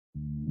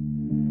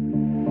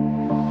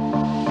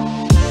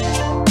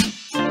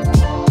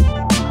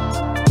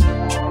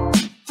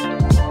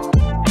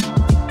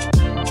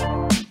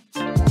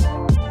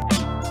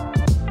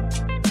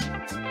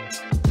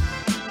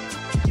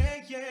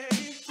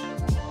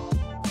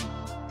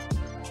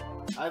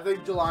I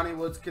think Jelani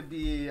Woods could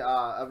be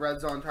a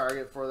red zone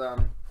target for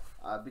them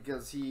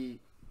because he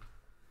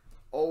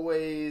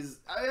always.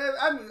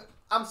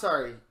 I'm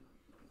sorry.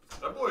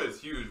 That boy is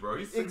huge, bro.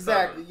 He's 6'7".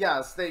 Exactly.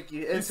 Yes, thank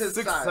you. It's He's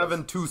his 6'7", size.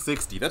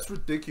 260. That's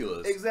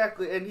ridiculous.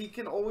 Exactly, and he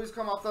can always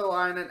come off the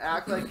line and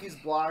act like he's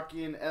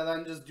blocking, and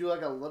then just do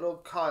like a little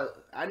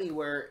cut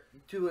anywhere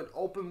to an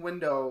open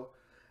window,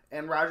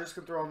 and Rodgers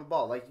can throw him the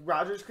ball. Like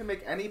Rodgers can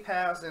make any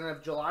pass, and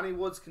if Jelani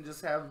Woods can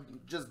just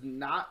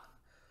not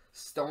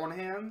stone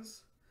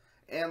hands,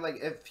 and like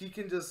if he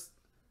can just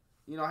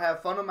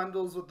have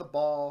fundamentals with the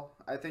ball,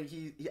 I think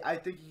he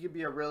could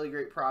be a really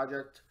great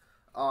project.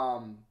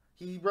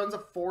 He runs a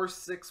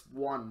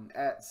 4.61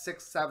 at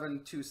 6'7",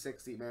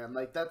 260, man.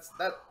 Like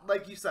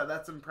like you said,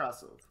 that's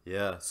impressive.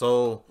 Yeah,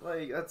 so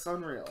Like that's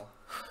unreal.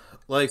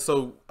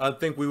 So I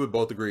think we would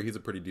both agree he's a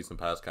pretty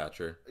decent pass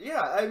catcher. Yeah,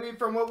 I mean,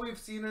 from what we've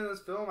seen in this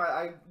film,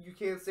 you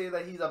can't say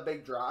that he's a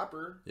big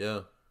dropper.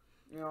 Yeah.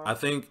 You know, I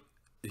think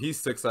he's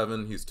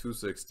 6'7", he's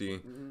 260.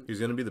 Mm-hmm. He's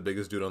going to be the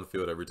biggest dude on the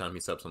field every time he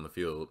steps on the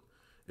field.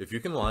 If you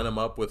can line him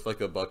up with like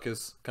a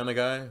Buckus kind of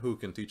guy who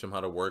can teach him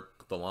how to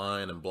work the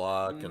line and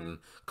block and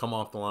come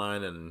off the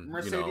line and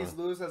Mercedes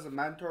Lewis as a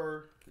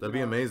mentor. That'd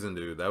be amazing,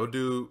 dude. That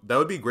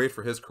would be great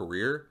for his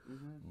career.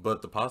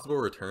 But the possible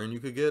return you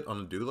could get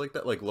on a dude like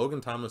that, like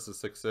Logan Thomas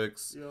is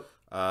 6'6". Yep.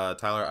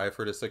 Tyler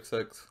Eifert is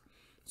 6'6".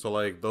 So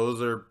like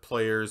those are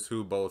players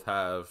who both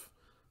have,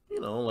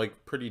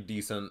 like pretty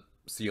decent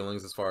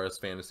ceilings as far as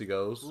fantasy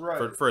goes,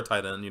 right? For a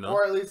tight end,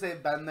 Or at least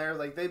they've been there.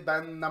 Like they've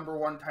been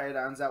 #1 tight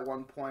ends at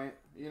one point,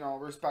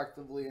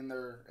 respectively in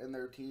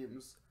their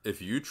teams.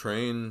 If you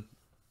train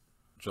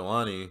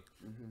Jelani,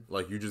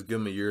 like you just give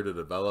him a year to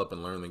develop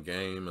and learn the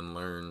game and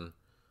learn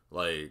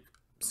like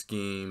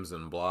schemes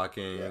and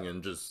blocking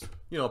and just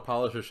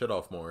polish his shit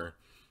off more.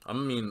 I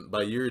mean,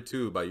 by year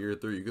 2, by year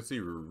 3, you could see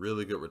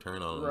really good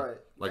return on him. Right.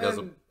 Like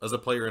as a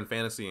player in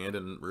fantasy and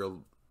in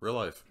real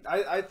life.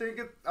 I think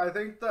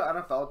the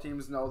NFL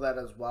teams know that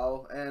as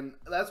well, and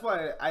that's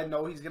why I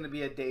know he's going to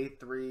be a day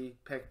 3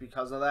 pick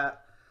because of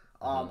that.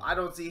 I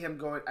don't see him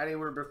going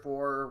anywhere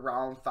before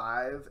round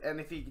 5, and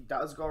if he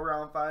does go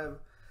round 5,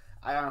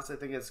 I honestly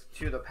think it's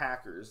to the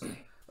Packers.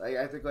 Like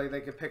I think like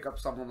they could pick up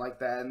someone like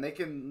that, and they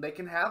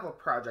can have a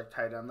project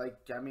tight end. Like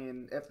I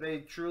mean, if they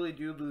truly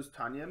do lose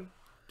Tunyon,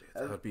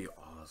 that would be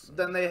awesome.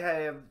 Then they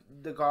have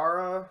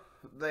Degara,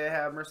 they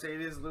have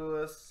Mercedes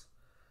Lewis,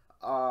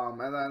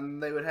 and then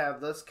they would have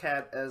this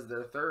cat as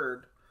their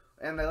third.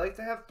 And they like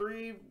to have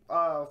 3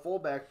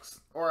 fullbacks,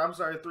 or I'm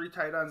sorry, 3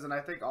 tight ends, and I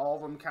think all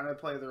of them kind of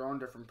play their own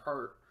different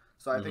part.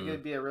 So I think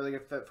it'd be a really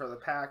good fit for the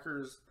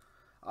Packers.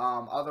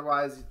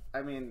 Otherwise,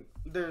 I mean,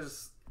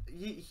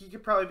 he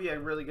could probably be a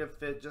really good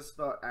fit just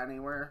about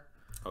anywhere.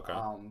 Okay.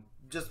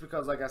 Just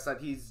because, like I said,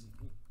 he's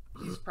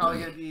probably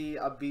gonna be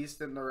a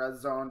beast in the red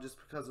zone just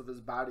because of his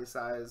body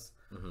size.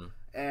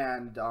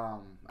 And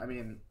I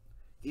mean,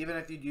 even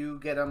if you do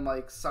get him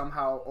like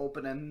somehow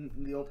open in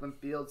the open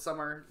field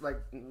somewhere,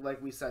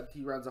 like we said,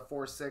 he runs a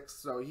 4.6,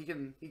 so he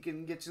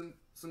can get you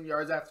some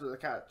yards after the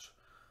catch.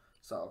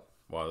 So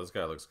wow, this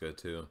guy looks good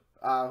too.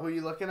 who are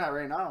you looking at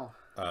right now?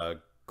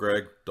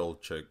 Greg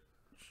Dulcich.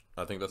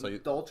 I think that's how you...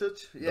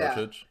 Dulcich? Yeah.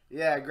 Dulcich?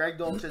 Yeah, Greg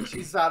Dulcich.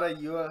 He's out of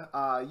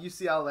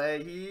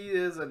UCLA. He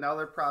is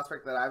another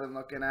prospect that I've been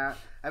looking at.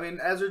 I mean,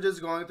 as we're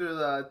just going through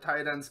the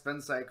tight end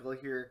spin cycle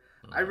here,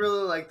 I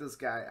really like this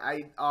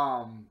guy.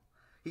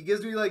 He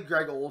gives me like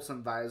Greg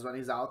Olsen vibes when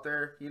he's out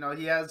there.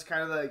 He has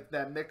kind of like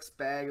that mixed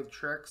bag of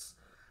tricks.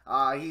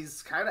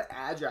 He's kind of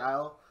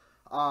agile.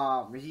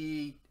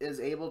 He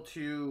is able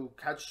to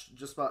catch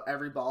just about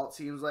every ball, it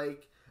seems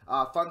like.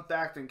 Fun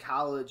fact, in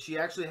college, he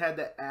actually had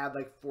to add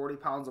like 40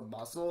 pounds of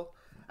muscle.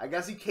 I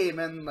guess he came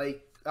in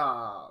like,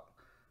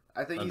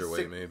 I think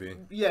underweight maybe.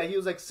 Yeah, he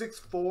was like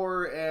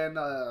 6'4" and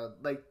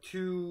like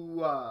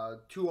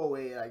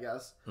 208, I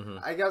guess.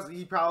 I guess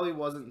he probably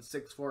wasn't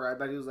 6'4". I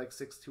bet he was like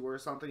 6'2" or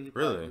something. He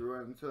probably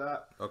grew into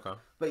that. Okay.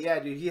 But yeah,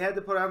 dude, he had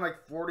to put on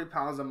like 40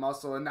 pounds of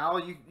muscle, and now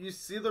you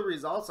see the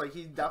results. Like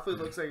he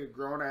definitely looks like a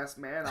grown ass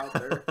man out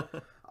there.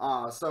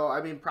 So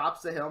I mean,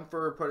 props to him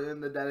for putting in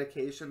the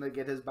dedication to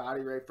get his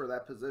body right for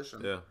that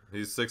position. Yeah,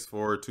 he's 6'4",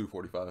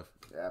 245.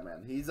 Yeah,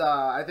 man. He's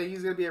I think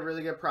he's gonna be a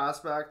really good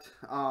prospect.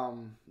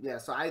 Yeah,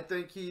 so I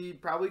think he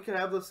probably could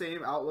have the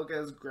same outlook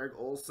as Greg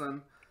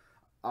Olsen.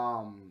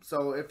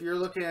 So if you're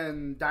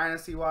looking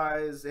dynasty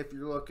wise, if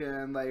you're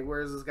looking like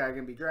where's this guy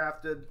gonna be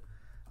drafted,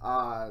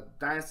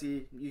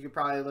 dynasty, you could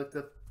probably look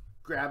to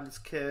grab this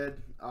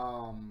kid.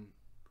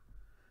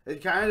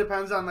 It kind of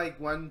depends on like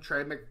when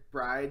Trey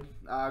McBride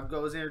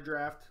goes in your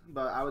draft,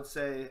 but I would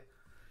say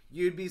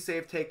you'd be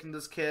safe taking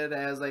this kid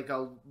as like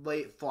a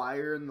late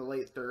flyer in the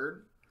late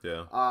 3rd.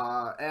 Yeah.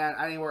 And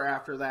anywhere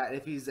after that,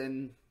 if he's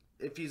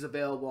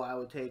available, I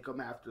would take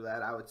him after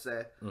that, I would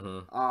say.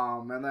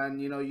 And then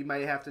you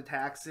might have to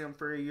tax him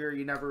for a year.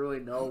 You never really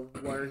know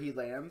where he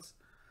lands.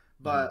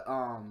 But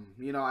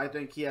I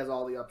think he has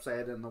all the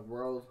upside in the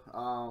world.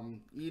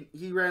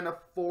 He ran a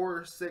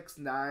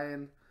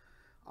 4.69.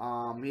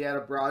 He had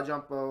a broad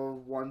jump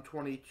of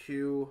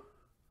 122.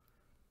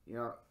 You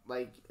know,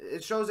 like,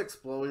 it shows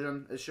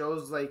explosion. It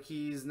shows, like,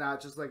 he's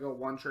not just, like, a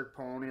one-trick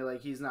pony.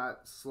 Like, he's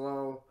not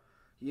slow.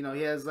 You know,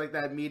 he has, like,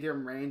 that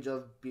medium range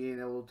of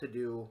being able to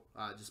do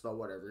just about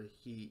whatever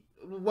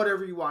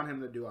you want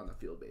him to do on the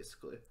field,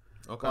 basically.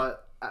 Okay.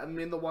 But, I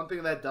mean, the one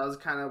thing that does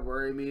kind of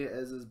worry me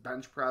is his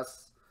bench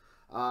press.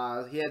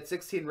 He had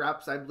 16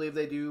 reps. I believe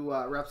they do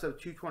reps of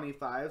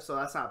 225, so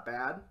that's not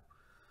bad.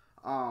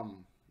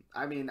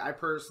 I mean, I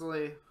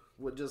personally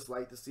would just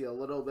like to see a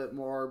little bit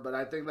more, but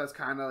I think that's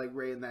kind of like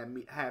right in that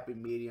happy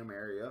medium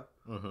area.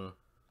 Mm-hmm.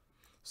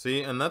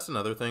 See, and that's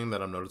another thing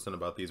that I'm noticing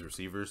about these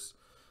receivers.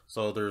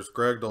 So there's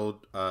Greg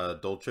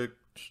Dulcich,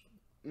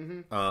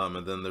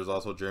 and then there's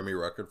also Jeremy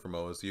Ruckert from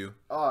OSU.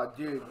 Oh,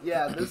 dude,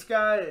 yeah, this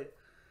guy.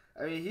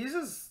 I mean, he's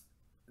just,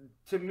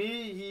 to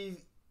me,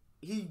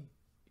 he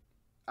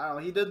I don't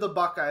know, he did the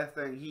Buckeye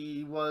thing.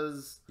 He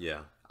was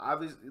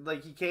obviously,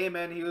 like, he came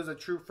in, he was a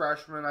true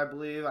freshman, I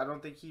believe. I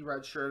don't think he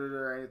redshirted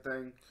or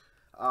anything.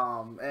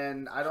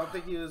 And I don't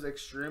think he was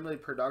extremely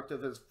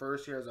productive his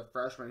first year as a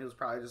freshman. He was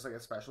probably just like a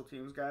special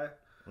teams guy.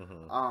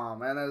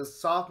 And his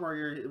sophomore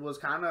year, it was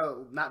kind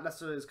of not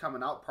necessarily his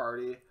coming out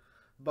party,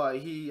 but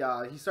he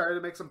started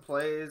to make some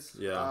plays.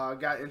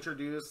 Got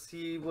introduced.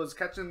 He was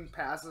catching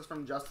passes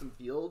from Justin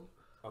Fields.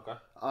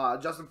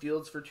 Justin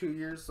Fields for 2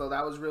 years, so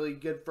that was really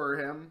good for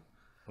him.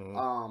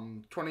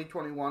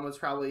 2021 was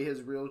probably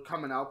his real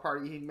coming out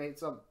party. He made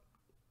some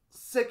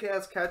sick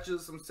ass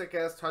catches, some sick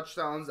ass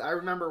touchdowns. I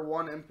remember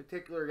one in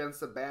particular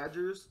against the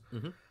Badgers.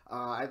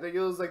 I think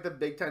it was like the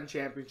Big Ten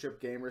championship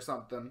game or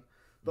something.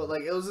 But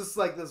like it was just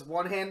like this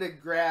one handed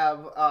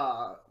grab,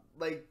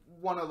 like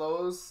one of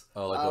those.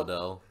 Oh, like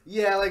Odell.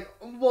 Yeah, like,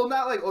 well,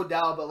 not like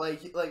Odell, but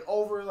like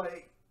over,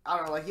 like, I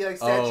don't know, like he like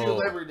Statue of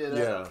Liberty did it.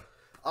 Yeah.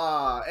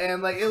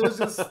 And like it was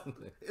just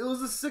it was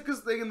the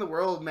sickest thing in the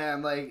world,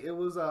 man. Like it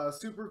was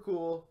super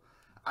cool.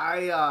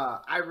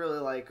 I really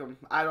like him.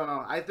 I don't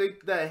know. I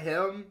think that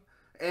him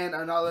and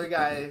another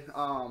guy,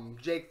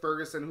 Jake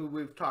Ferguson, who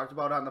we've talked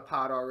about on the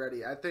pod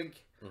already, I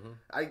think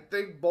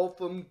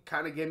both of them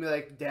kind of gave me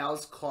like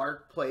Dallas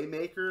Clark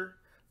playmaker,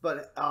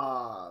 but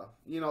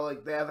you know,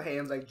 like they have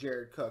hands like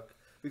Jared Cook,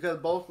 because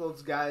both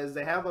those guys,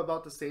 they have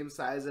about the same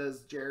size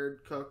as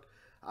Jared Cook,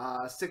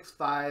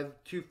 6'5",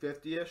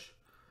 250-ish.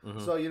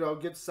 So, you know,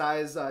 good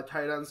size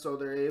tight ends, so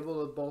they're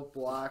able to both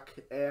block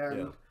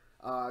and,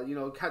 you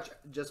know, catch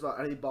just about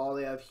any ball.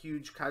 They have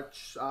huge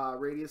catch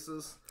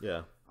radiuses.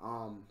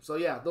 So,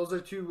 yeah, those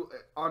are two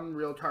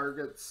unreal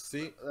targets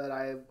that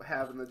I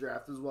have in the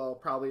draft as well.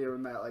 Probably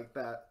in that, like,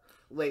 that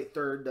late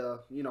third to,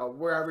 you know,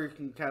 wherever you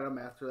can catch them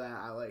after that,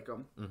 I like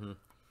them.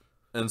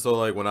 And so,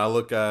 like, when I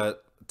look at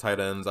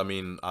tight ends, I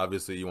mean,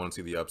 obviously you want to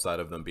see the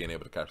upside of them being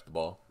able to catch the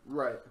ball.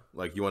 Right.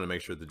 Like, you want to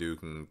make sure the dude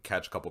can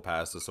catch a couple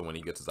passes so when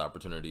he gets his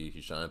opportunity,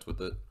 he shines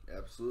with it.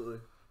 Absolutely.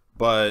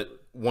 But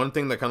one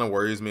thing that kind of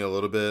worries me a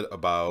little bit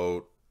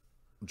about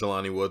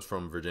Jelani Woods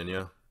from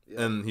Virginia,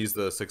 and he's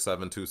the 6'7",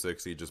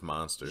 260, just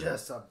monster.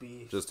 Just a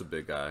beast. Just a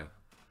big guy.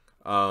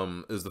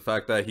 Is the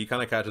fact that he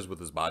kind of catches with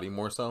his body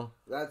more so.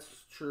 That's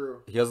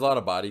true. He has a lot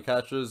of body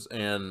catches,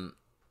 and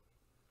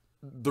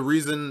the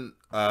reason,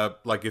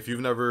 like, if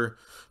you've never...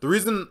 The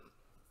reason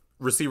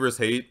receivers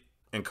hate,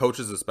 and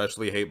coaches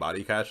especially hate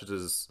body catches,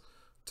 is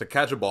to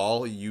catch a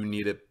ball, you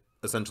need it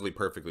essentially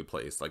perfectly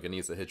placed. Like, it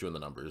needs to hit you in the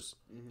numbers.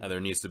 And there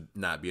needs to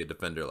not be a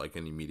defender, like,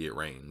 in immediate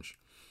range.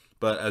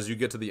 But as you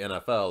get to the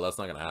NFL, that's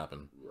not going to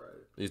happen.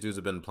 Right. These dudes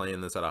have been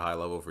playing this at a high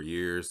level for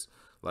years.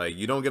 Like,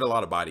 you don't get a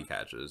lot of body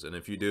catches. And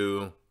if you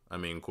do, I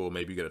mean, cool,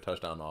 maybe you get a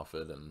touchdown off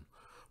it and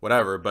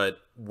whatever. But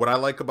what I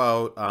like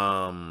about,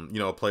 you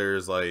know,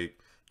 players like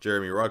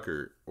Jeremy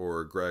Ruckert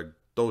or Greg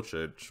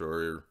Dulcich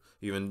or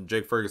even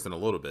Jake Ferguson a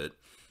little bit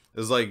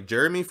is, like,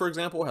 Jeremy, for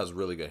example, has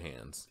really good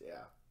hands.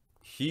 Yeah.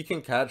 He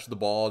can catch the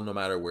ball no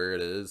matter where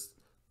it is,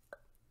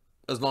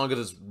 as long as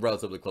it's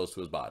relatively close to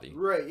his body.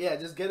 Right, yeah,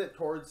 just get it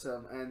towards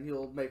him and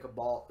he'll make a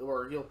ball,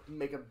 or he'll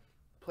make a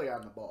play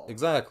on the ball.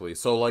 Exactly.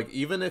 So, like,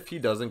 even if he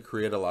doesn't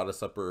create a lot of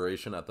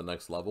separation at the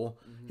next level,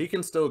 he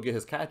can still get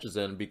his catches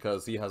in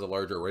because he has a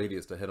larger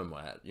radius to hit him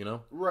at, you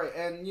know? Right,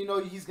 and, you know,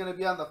 he's going to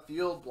be on the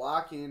field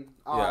blocking,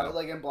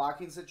 like in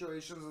blocking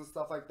situations and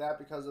stuff like that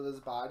because of his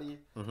body.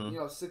 You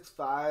know,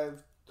 6'5",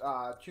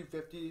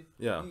 250.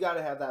 Yeah. You got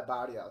to have that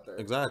body out there.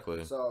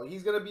 Exactly. So,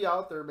 he's going to be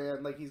out there,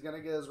 man. Like, he's going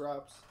to get his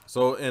reps.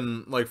 So,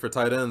 in, like, for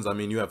tight ends, I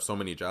mean, you have so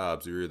many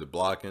jobs. You're either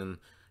blocking,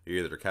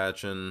 you're either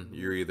catching,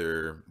 you're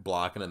either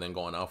blocking and then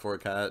going out for a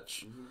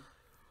catch.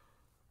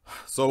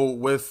 So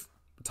with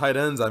tight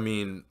ends, I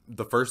mean,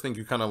 the first thing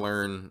you kind of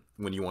learn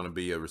when you want to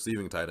be a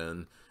receiving tight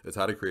end is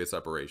how to create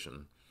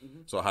separation.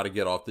 So how to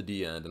get off the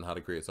D end and how to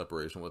create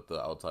separation with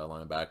the outside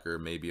linebacker.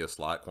 Maybe a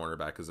slot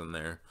cornerback is in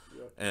there.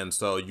 And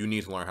so you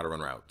need to learn how to run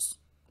routes.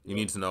 You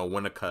need to know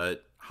when to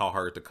cut, how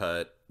hard to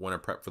cut, when to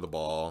prep for the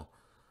ball.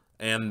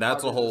 And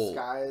that's a whole...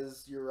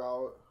 disguise your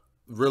route.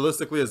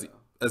 Realistically,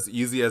 as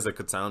easy as it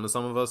could sound to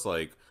some of us,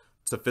 like,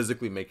 to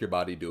physically make your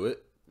body do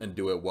it and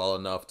do it well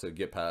enough to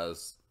get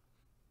past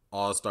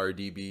all-star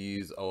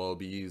DBs,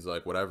 OLBs,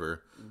 like,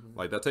 whatever,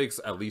 like, that takes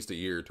at least a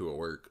year to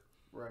work.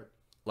 Right.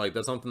 Like,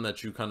 that's something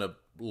that you kind of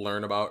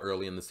learn about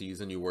early in the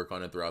season. You work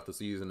on it throughout the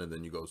season, and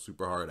then you go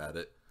super hard at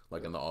it,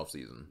 like in the off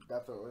season.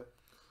 Definitely.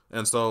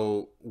 And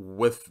so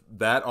with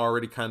that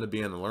already kind of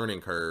being a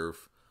learning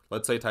curve,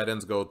 let's say tight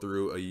ends go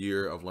through a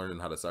year of learning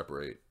how to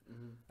separate,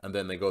 and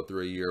then they go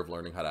through a year of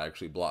learning how to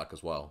actually block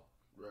as well.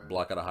 Right.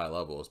 Block at a high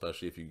level,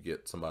 especially if you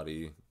get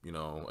somebody,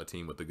 a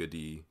team with a good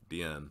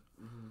DN.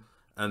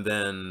 And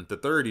then the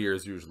third year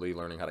is usually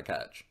learning how to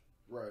catch.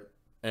 Right.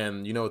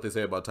 And you know what they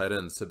say about tight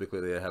ends?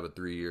 Typically they have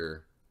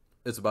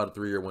it's about a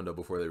 3-year window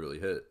before they really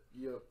hit.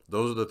 Yep.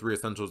 Those are the 3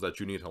 essentials that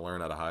you need to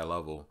learn at a high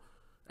level.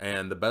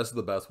 And the best of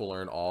the best will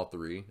learn all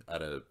 3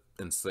 at an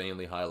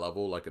insanely high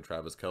level, like a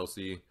Travis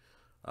Kelce,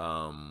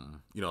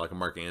 like a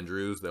Mark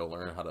Andrews. They'll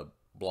learn how to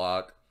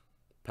block,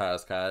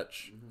 pass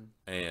catch,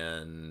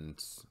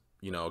 and,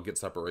 get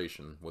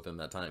separation within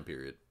that time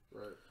period.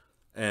 Right.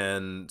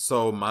 And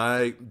so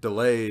my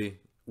delay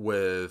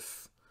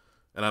with,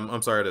 and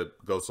I'm sorry to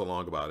go so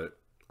long about it,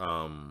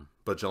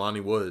 but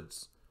Jelani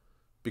Woods,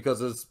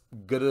 because as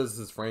good as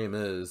his frame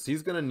is,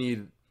 he's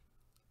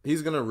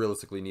gonna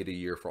realistically need a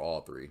year for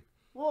all 3.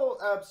 Well,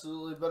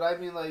 absolutely, but I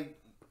mean, like,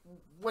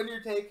 when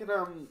you're taking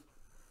him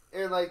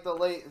in, like, the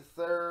late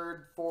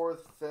 3rd,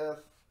 4th,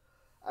 5th,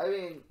 I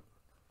mean,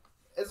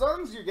 as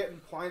long as you're getting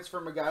points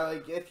from a guy,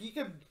 like, if he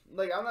could,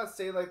 like, I'm not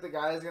saying, like, the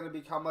guy is going to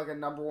become, like, a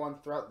number 1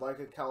 threat like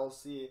a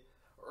Kelce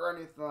or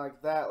anything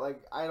like that.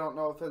 Like, I don't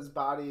know if his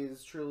body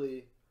is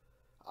truly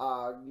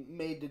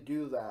made to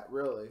do that,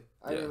 really.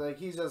 I mean, like,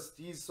 he's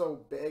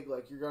so big,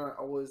 like, you're going to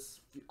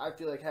always, I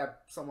feel like, have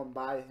someone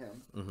by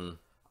him.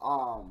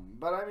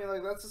 But I mean,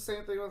 like, that's the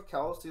same thing with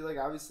Kelce. Like,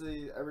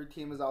 obviously, every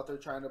team is out there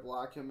trying to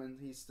block him, and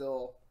he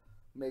still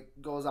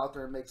goes out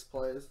there and makes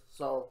plays.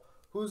 So,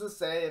 who's to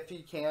say if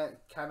he can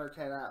or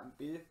cannot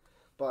be?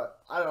 But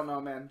I don't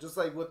know, man. Just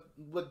like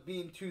with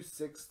being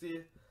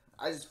 260,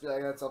 I just feel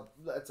like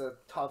that's a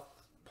tough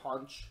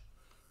punch,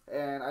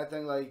 and I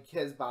think like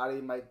his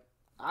body might.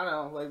 I don't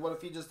know. Like, what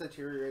if he just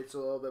deteriorates a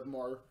little bit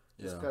more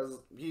just because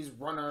he's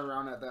running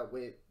around at that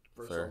weight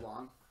for so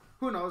long?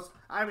 Who knows?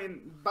 I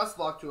mean, best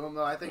luck to him,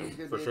 though. I think he's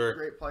going to be a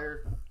great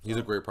player. He's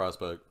a great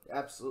prospect.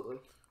 Absolutely.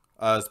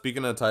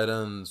 Speaking of tight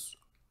ends,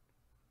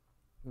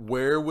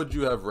 where would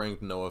you have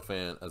ranked Noah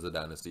Fant as a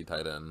dynasty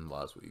tight end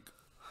last week?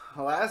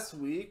 Last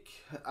week?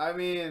 I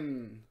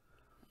mean,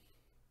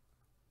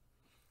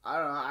 I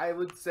don't know. I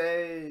would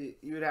say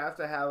you would have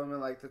to have him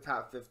in, like, the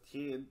top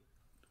 15.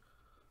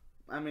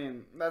 I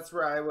mean, that's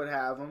where I would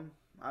have him.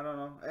 I don't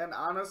know. And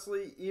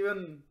honestly,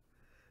 even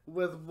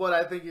with what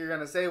I think you're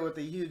going to say with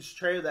the huge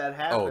trade that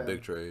happened. Oh,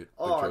 big trade.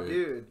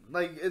 Dude.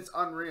 Like, it's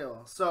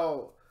unreal.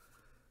 So,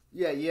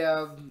 yeah, you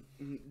have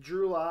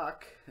Drew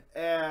Lock,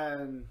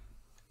 and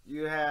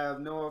you have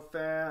Noah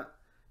Fant.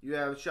 You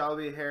have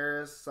Shelby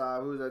Harris,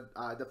 who's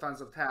a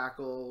defensive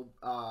tackle.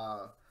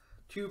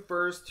 2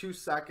 firsts, 2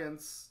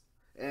 seconds,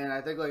 and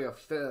I think like a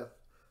 5th.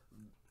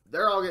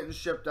 They're all getting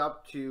shipped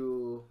up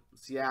to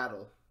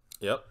Seattle.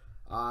 Yep.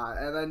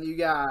 And then you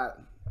got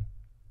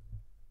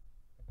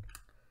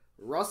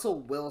Russell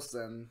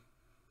Wilson,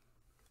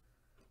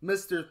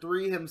 Mr.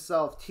 3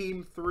 himself,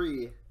 Team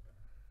 3,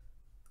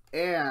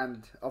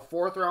 and a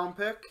 4th round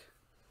pick.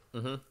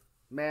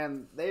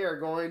 Man, they are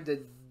going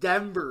to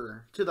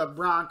Denver to the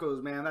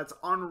Broncos, man. That's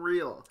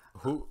unreal.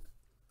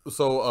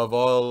 So of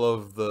all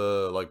of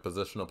the like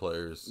positional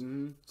players,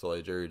 so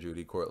like Jerry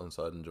Jeudy, Cortland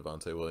Sutton,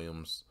 Javonte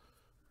Williams,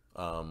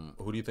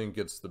 who do you think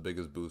gets the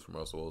biggest boost from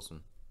Russell Wilson?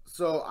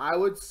 So I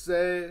would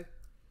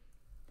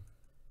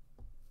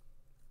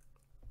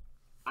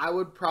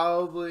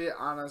probably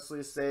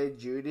honestly say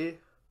Jeudy.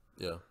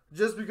 Yeah.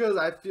 Just because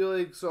I feel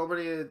like so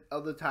many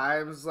of the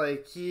times,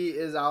 like, he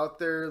is out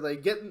there,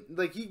 like,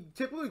 he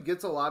typically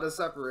gets a lot of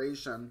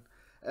separation.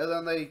 And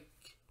then, like,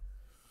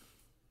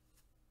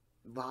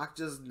 Locke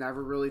just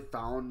never really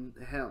found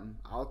him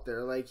out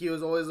there. Like, he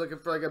was always looking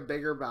for, like, a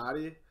bigger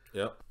body.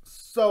 Yep.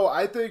 So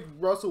I think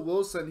Russell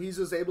Wilson, he's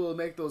just able to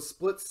make those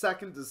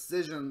split-second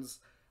decisions,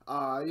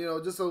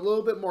 just a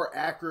little bit more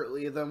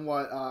accurately than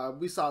what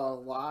we saw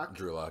Locke.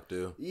 Drew Lock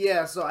do.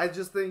 Yeah, so I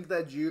just think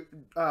that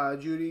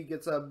Jeudy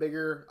gets a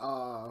bigger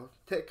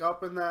tick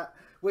up in that,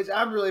 which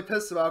I'm really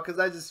pissed about because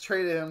I just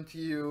traded him to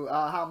you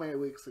how many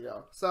weeks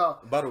ago? So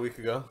about a week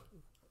ago.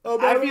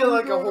 I feel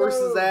like a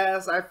horse's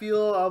ass. I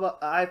feel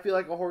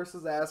like a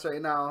horse's ass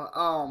right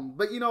now.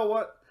 But you know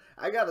what?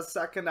 I got a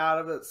second out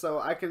of it, so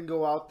I can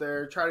go out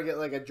there try to get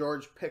like a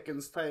George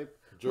Pickens type.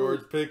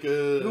 George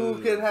Pickens.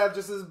 Who can have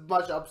just as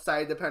much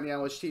upside depending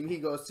on which team he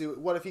goes to.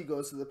 What if he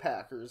goes to the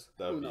Packers?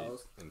 Who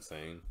knows?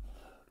 Insane.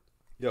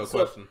 Yo,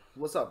 question.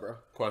 What's up, bro?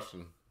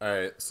 Question. All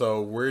right,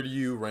 so where do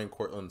you rank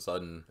Cortland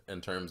Sutton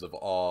in terms of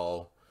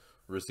all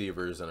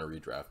receivers in a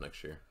redraft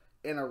next year?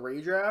 In a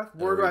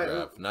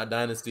redraft? Not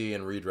dynasty,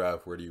 and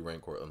redraft. Where do you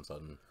rank Cortland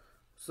Sutton?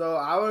 So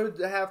I would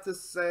have to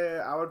say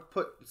I would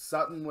put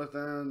Sutton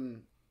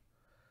within.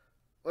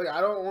 Like,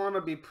 I don't want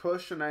to be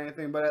pushing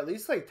anything, but at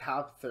least like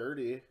top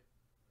 30.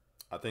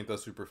 I think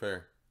that's super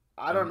fair.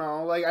 I don't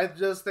know. Like, I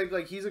just think,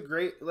 like, he's a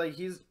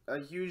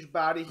huge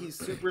body. He's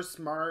super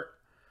smart.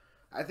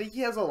 I think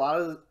he has a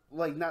lot of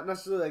like not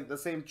necessarily like the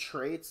same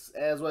traits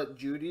as what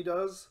Jeudy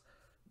does.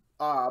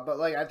 But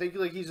like I think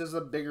like he's just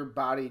a bigger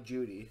body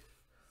Jeudy.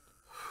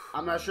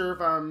 I'm not sure if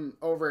I'm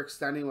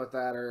overextending with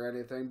that or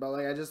anything, but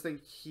like I just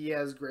think he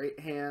has great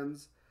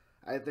hands.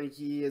 I think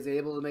he is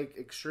able to make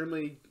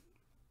extremely,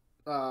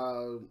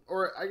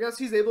 or I guess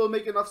he's able to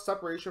make enough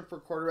separation for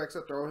quarterbacks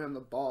to throw him the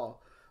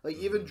ball. Like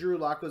even Drew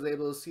Lock was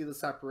able to see the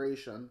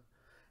separation,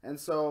 and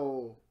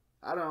so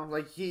I don't know.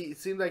 Like he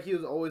seemed like he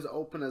was always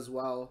open as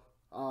well.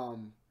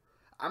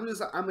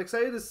 I'm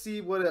excited to see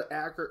what an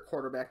accurate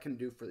quarterback can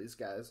do for these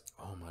guys.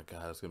 Oh my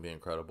god, it's gonna be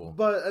incredible.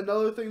 But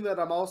another thing that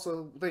I'm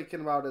also thinking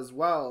about as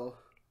well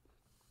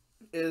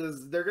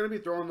is they're gonna be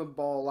throwing the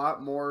ball a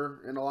lot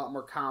more and a lot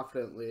more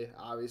confidently,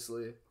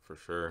 obviously. For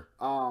sure.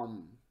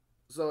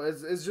 So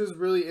it's just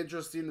really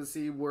interesting to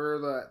see where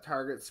the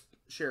target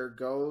share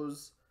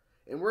goes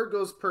and where it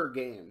goes per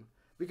game.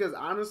 Because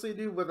honestly,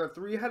 dude, with a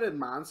three-headed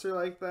monster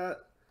like that,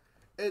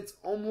 it's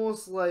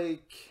almost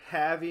like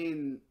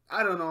having,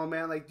 I don't know,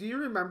 man. Like, do you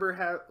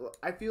remember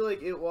I feel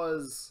like it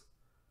was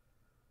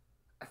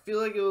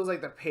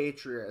like the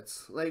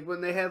Patriots. Like,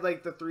 when they had,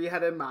 like, the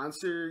three-headed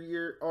monster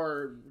year,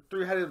 or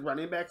three-headed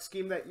running back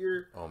scheme that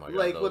year. Oh, my God,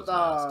 like, that with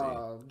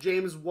was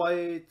James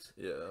White.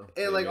 Yeah.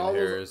 And, like, all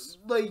Harris.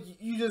 those, like,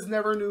 you just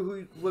never knew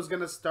who was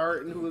going to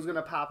start and who was going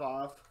to pop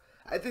off.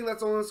 I think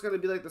that's almost going to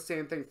be, like, the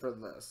same thing for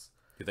this.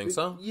 You think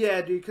so?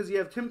 Yeah, dude, because you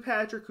have Tim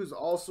Patrick, who's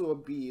also a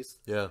beast.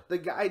 Yeah. The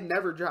guy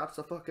never drops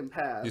a fucking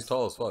pass. He's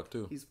tall as fuck,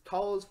 too. He's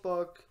tall as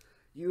fuck.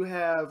 You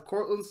have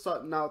Cortland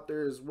Sutton out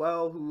there as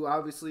well, who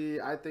obviously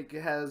I think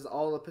has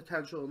all the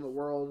potential in the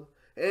world.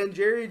 And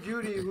Jerry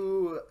Jeudy,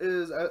 who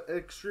is an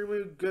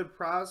extremely good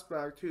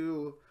prospect,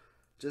 who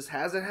just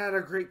hasn't had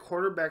a great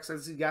quarterback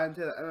since he got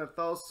into the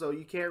NFL, so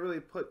you can't really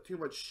put too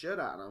much shit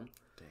on him.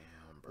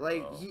 Damn, bro.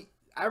 Like,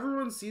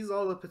 everyone sees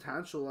all the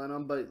potential in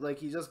him, but like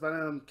he's just been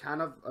in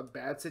kind of a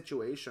bad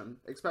situation,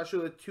 especially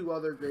with two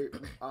other great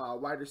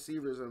wide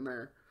receivers in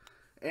there.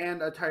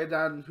 And a tight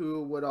end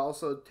who would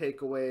also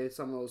take away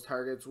some of those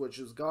targets, which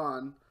is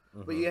gone.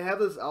 Mm-hmm. But you have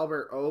this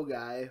Albert O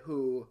guy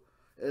who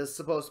is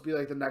supposed to be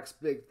like the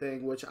next big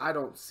thing, which I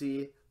don't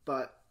see,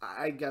 but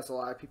I guess a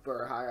lot of people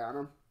are high on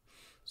him.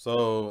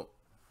 So,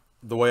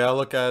 the way I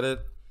look at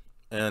it,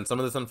 and some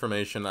of this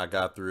information I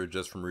got through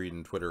just from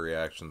reading Twitter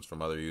reactions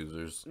from other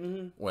users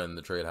when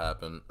the trade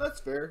happened.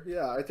 That's fair.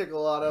 Yeah, I take a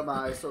lot of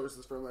my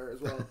sources from there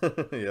as well.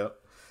 Yep.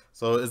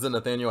 So is it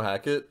Nathaniel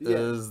Hackett? Yeah.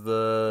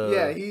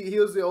 Yeah, he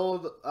was the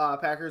old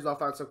Packers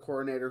offensive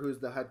coordinator who's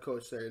the head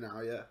coach there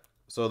now, yeah.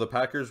 So the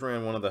Packers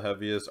ran one of the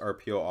heaviest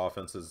RPO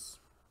offenses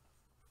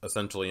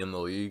essentially in the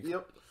league.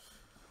 Yep.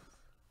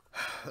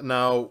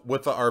 Now,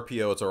 with the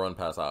RPO, it's a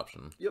run-pass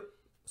option. Yep.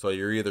 So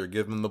you're either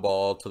giving the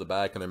ball to the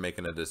back and they're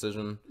making a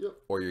decision, yep,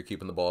 or you're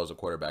keeping the ball as a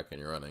quarterback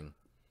and you're running.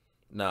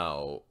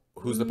 Now,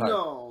 who's the Packers?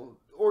 No,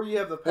 or you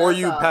have the pass or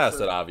you option. pass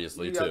it,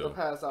 obviously, you too. Got the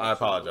pass option. I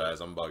apologize,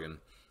 I'm bugging.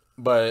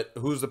 But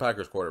who's the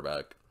Packers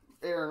quarterback?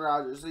 Aaron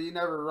Rodgers, so you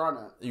never run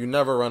it. You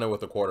never run it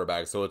with a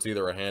quarterback, so it's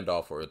either a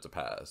handoff or it's a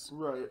pass.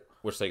 Right.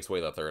 Which takes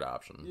away the third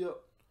option. Yep.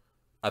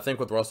 I think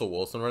with Russell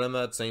Wilson running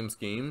that same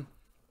scheme,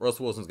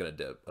 Russell Wilson's going to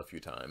dip a few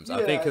times. Yeah.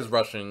 I think his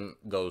rushing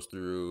goes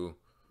through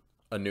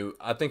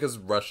I think his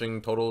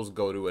rushing totals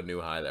go to a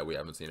new high that we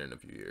haven't seen in a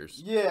few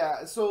years.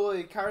 Yeah, so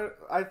like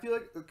I feel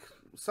like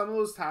some of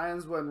those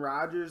times when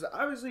Rodgers,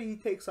 obviously he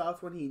takes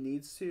off when he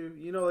needs to,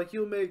 you know, like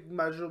he'll make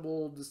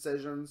measurable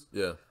decisions.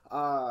 Yeah.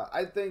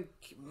 I think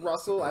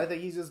Russell, I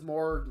think he's just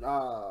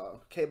more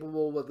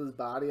capable with his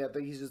body. I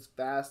think he's just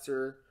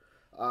faster,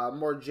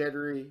 more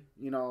jittery.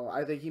 You know,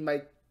 I think he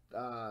might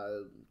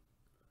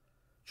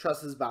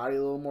trust his body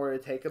a little more to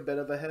take a bit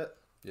of a hit.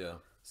 Yeah.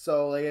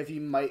 So like if he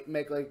might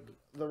make like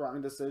the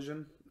wrong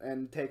decision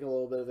and take a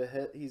little bit of a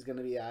hit, he's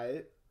gonna be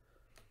alright.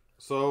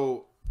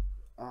 So,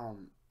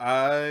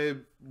 I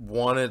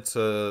wanted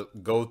to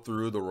go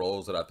through the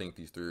roles that I think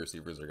these three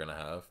receivers are gonna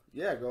have.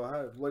 Yeah, go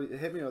ahead.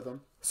 Hit me with them.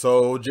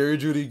 So Jerry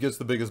Jeudy gets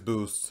the biggest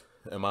boost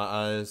in my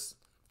eyes,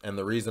 and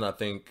the reason I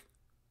think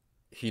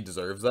he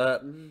deserves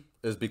that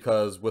is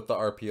because with the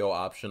RPO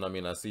option, I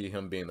mean, I see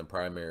him being the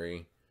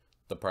primary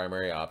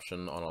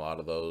option on a lot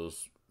of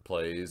those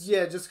plays.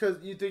 Yeah, just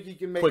because you think you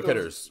can make quick those,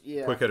 hitters.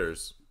 Yeah. Quick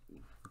hitters.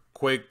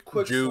 Quick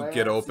juke, slants,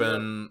 get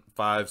open,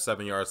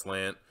 5-7 yard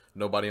slant.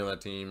 Nobody on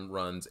that team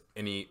runs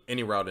any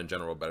route in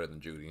general better than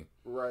Jeudy.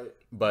 Right.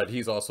 But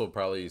he's also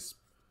probably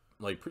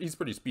he's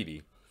pretty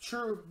speedy.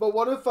 True, but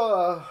what if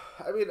I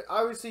mean,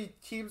 obviously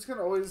teams can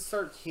always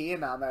start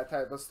keying on that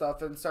type of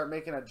stuff and start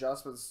making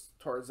adjustments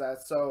towards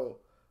that. So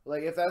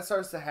like if that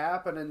starts to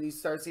happen and you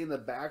start seeing the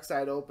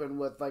backside open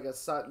with like a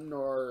Sutton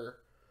or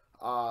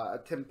a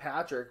Tim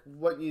Patrick,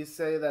 wouldn't you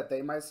say that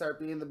they might start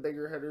being the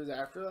bigger hitters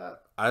after that?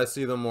 I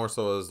see them more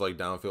so as like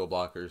downfield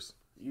blockers.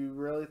 You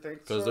really think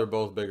so? Because they're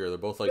both bigger. They're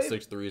both like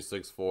 6'3",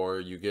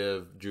 6'4". You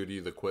give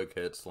Jeudy the quick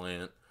hit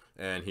slant,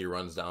 and he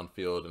runs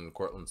downfield, and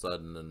Cortland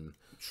Sutton and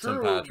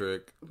Tim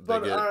Patrick.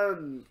 But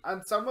on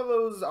some of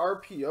those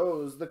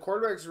RPOs, the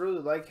quarterbacks really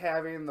like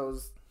having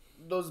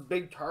those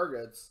big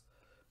targets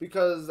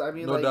Because, I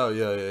mean, no like... doubt,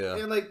 yeah.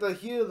 In, like, the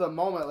heat of the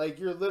moment, like,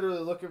 you're literally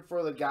looking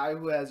for the guy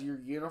who has your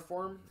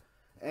uniform.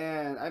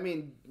 And, I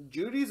mean,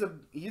 Jeudy's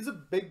he's a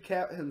big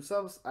cat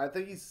himself. I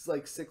think he's,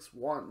 like,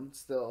 6'1"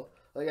 still.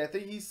 Like, I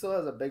think he still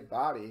has a big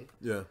body.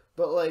 Yeah.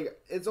 But,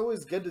 like, it's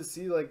always good to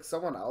see, like,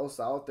 someone else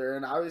out there.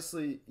 And,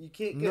 obviously, you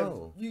can't give...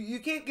 No. You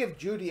can't give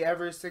Jeudy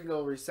every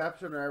single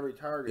reception or every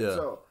target. Yeah.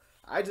 So,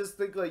 I just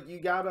think, like, you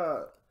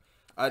gotta...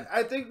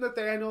 I think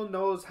Nathaniel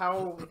knows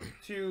how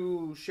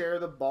to share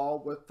the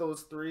ball with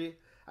those three.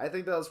 I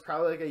think that was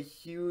probably like a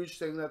huge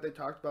thing that they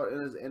talked about in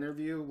his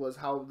interview was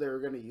how they were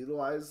going to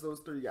utilize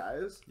those three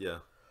guys. Yeah.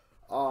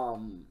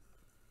 And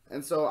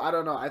so I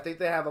don't know. I think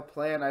they have a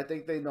plan. I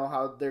think they know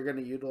how they're going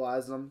to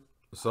utilize them.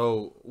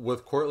 So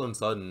with Courtland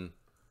Sutton,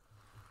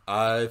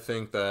 I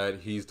think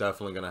that he's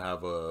definitely going to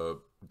have a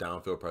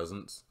downfield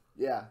presence.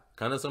 Yeah.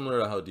 Kind of similar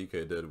to how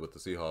DK did with the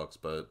Seahawks,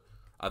 but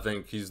I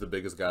think he's the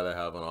biggest guy they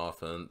have on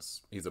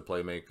offense. He's a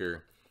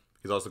playmaker.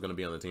 He's also going to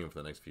be on the team for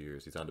the next few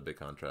years. He signed a big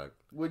contract.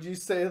 Would you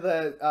say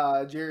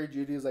that Jerry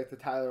Jeudy is like the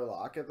Tyler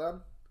Lockett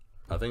then?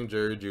 I think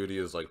Jerry Jeudy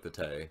is like the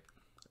Tay,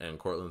 and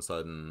Courtland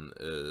Sutton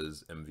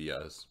is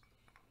MVS.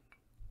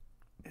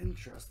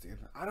 Interesting.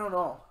 I don't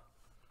know.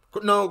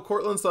 No,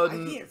 Courtland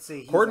Sutton. I can't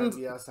say he's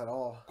MVS at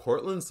all.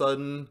 Courtland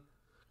Sutton,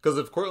 because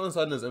if Courtland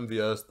Sutton is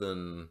MVS,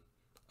 then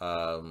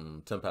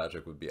Tim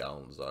Patrick would be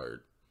Alan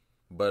Lazard.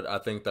 But I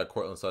think that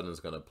Courtland Sutton is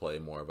going to play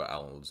more of an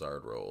Alan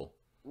Lazard role.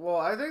 Well,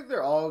 I think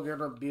they're all going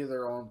to be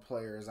their own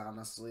players,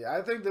 honestly.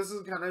 I think this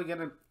is going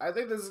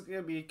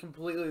to be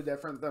completely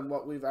different than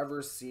what we've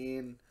ever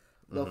seen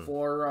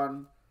before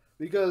run.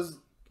 Because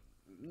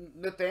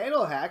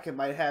Nathaniel Hackett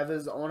might have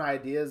his own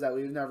ideas that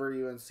we've never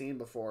even seen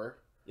before.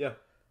 Yeah.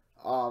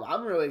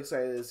 I'm really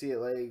excited to see it.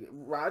 Like,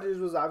 Rodgers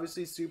was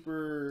obviously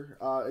super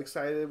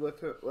excited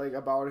with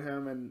about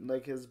him and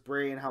like his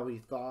brain, how he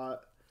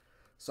thought.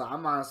 So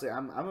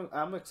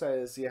I'm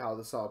excited to see how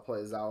this all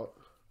plays out.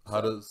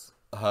 How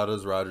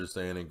does Rodgers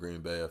staying in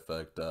Green Bay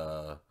affect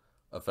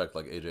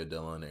like AJ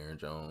Dillon, Aaron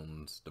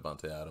Jones,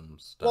 Devontae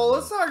Adams? Well,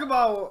 let's talk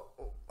about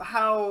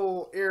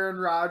how Aaron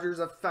Rodgers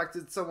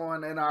affected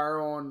someone in our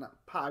own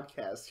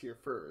podcast here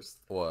first.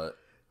 What?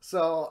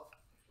 So,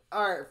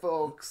 all right,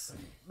 folks.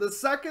 The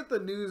second the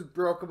news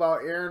broke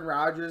about Aaron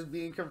Rodgers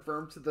being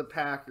confirmed to the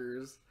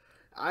Packers,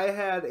 I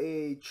had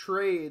a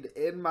trade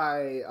in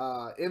my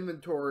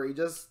inventory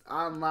just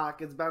on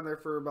lock. It's been there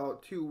for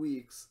about 2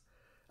 weeks.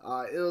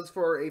 It was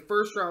for a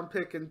first-round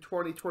pick in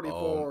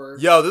 2024.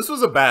 Yo, this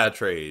was a bad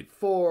trade.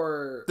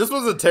 This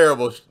was a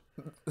terrible...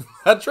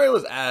 That trade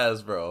was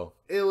ass, bro.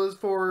 It was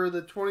for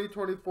the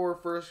 2024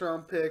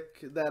 first-round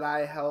pick that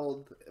I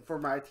held for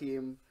my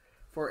team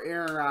for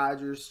Aaron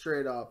Rodgers,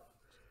 straight up.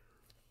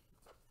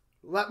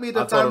 Let me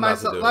defend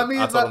myself.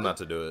 I told him not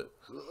to do it.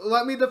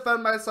 Let me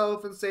defend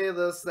myself and say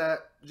this, that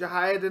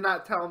Jahia did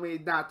not tell me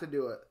not to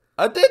do it.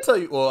 I did tell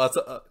you. Well,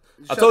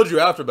 I told you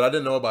after, but I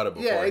didn't know about it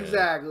before. Yeah,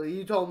 exactly.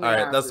 You told me All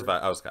right, after. that's the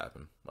fact. I was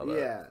capping. My bad.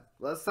 Yeah,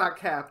 let's not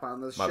cap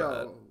on this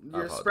show.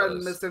 You're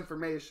spreading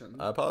misinformation.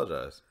 I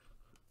apologize.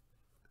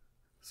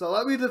 So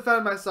let me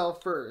defend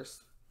myself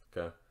first.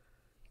 Okay.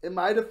 In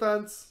my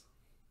defense.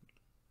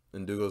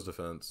 In Dugo's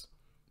defense.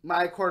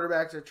 My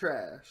quarterbacks are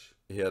trash.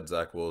 He had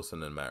Zach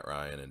Wilson and Matt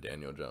Ryan and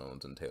Daniel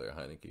Jones and Taylor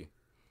Heineke.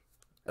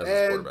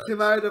 And to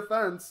my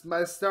defense,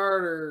 my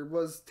starter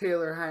was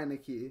Taylor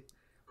Heineke,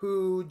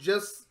 who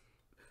just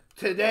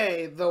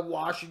today, the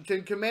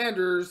Washington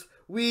Commanders,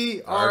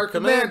 we are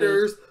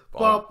commanders.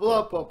 Bump,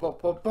 bump, bump,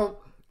 bump, bump, bump.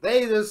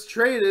 They just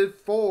traded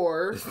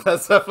for...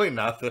 That's definitely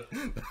not the...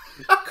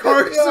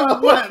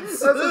 Carson Wentz.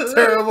 That's a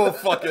terrible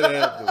fucking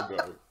anthem,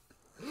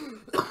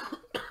 bro.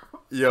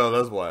 Yo,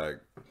 that's whack.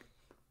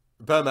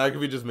 Pat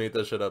McAfee just made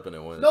that shit up and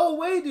it went. No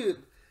way,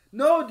 dude.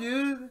 No,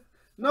 dude.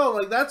 No,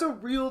 like, that's a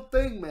real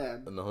thing,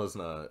 man. No, it's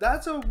not.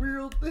 That's a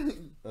real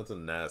thing. That's a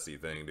nasty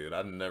thing, dude.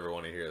 I never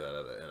want to hear that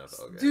at an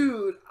NFL game.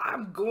 Dude,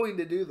 I'm going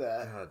to do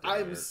that.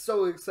 I'm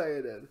so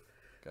excited.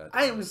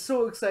 I am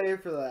so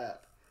excited for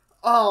that.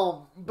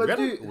 But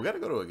dude, we gotta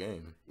go to a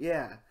game.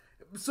 Yeah.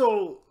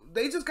 So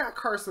they just got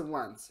Carson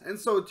Wentz, and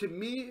so to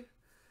me,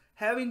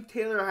 having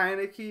Taylor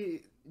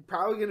Heineke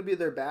probably going to be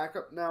their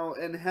backup now,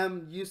 and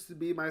him used to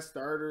be my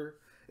starter.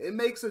 It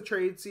makes the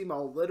trade seem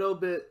a little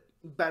bit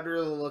better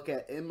to look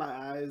at in my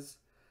eyes.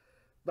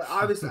 But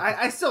obviously,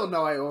 I still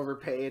know I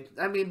overpaid.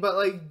 I mean, but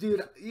like,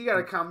 dude, you got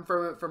to come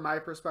from it from my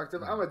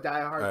perspective. I'm a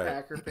diehard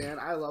Packer fan.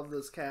 I love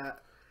this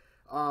cat.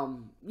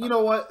 You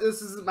know what?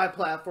 This isn't my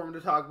platform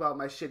to talk about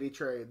my shitty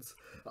trades.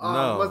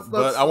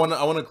 But I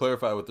want to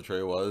clarify what the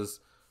trade was.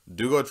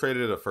 Dugo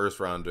traded a first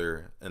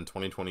rounder in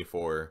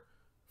 2024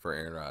 for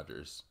Aaron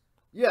Rodgers.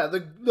 Yeah,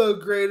 the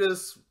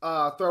greatest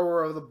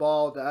thrower of the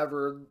ball to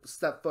ever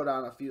step foot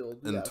on a field.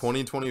 In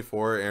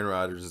 2024, Aaron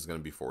Rodgers is going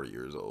to be 40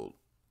 years old.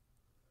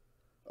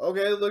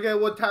 Okay, look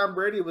at what Tom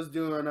Brady was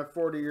doing at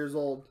 40 years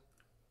old.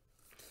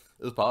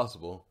 It's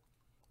possible.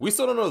 We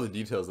still don't know the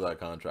details of that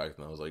contract,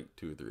 and that was like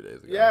 2 or 3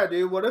 days ago. Yeah,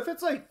 dude. What if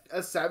it's like a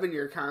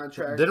 7-year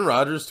contract? Didn't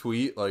Rodgers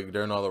tweet like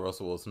during all the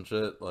Russell Wilson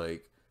shit?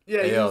 Like,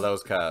 yeah, hey, yo, that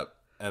was cap.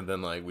 And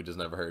then, like, we just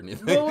never heard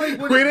anything. Well, like,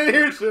 we didn't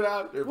hear shit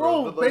after,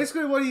 bro. Bro,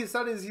 basically what he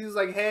said is he was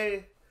like,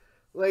 hey,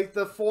 like,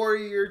 the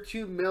 4-year,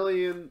 $2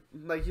 million,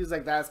 like, he's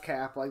like, that's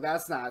cap. Like,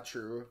 that's not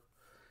true.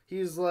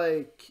 He's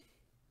like,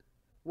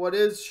 what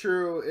is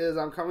true is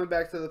I'm coming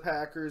back to the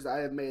Packers.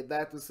 I have made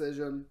that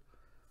decision.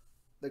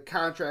 The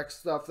contract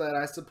stuff that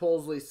I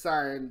supposedly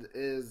signed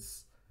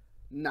is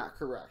not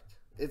correct.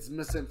 It's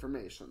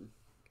misinformation.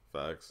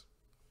 Facts.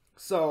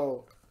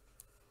 So,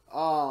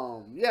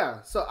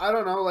 yeah. So, I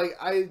don't know. Like,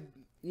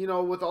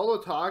 with all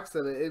the talks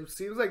of it, it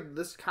seems like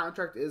this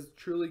contract is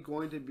truly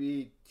going to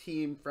be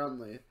team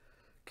friendly.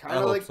 I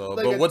hope so.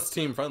 But what's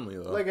team friendly,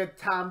 though? Like a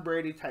Tom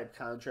Brady type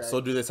contract. So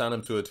do they sign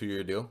him to a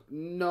 2-year deal?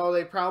 No,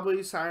 they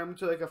probably sign him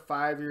to like a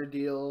 5-year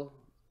deal.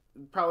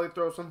 Probably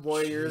throw some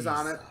void years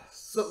on it.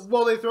 So,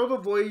 well, they throw the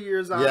void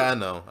years on it. Yeah,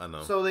 I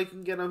know. So they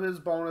can get him his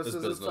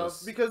bonuses and stuff.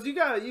 Because you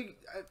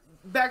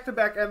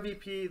back-to-back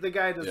MVP, the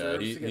guy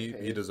deserves to get paid.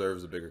 He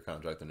deserves a bigger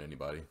contract than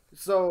anybody.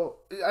 So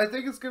I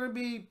think it's going to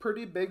be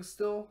pretty big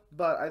still,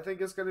 but I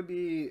think it's going to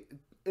be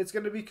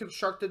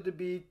constructed to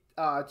be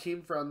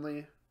team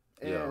friendly.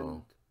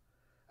 And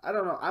I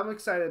don't know. I'm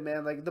excited,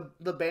 man. Like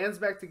the band's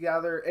back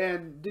together.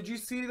 And did you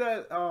see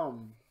that?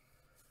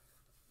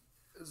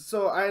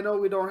 So I know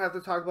we don't have to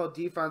talk about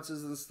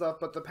defenses and stuff,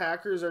 but the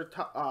Packers are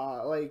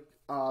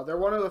they're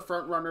one of the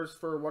front runners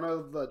for one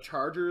of the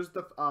Chargers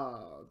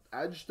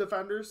edge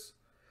defenders.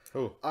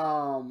 Who?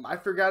 I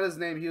forgot his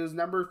name. He was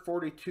number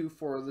 42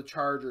 for the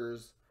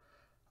Chargers.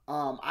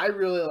 I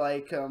really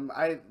like him.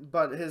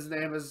 But his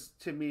name is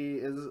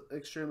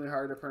extremely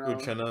hard to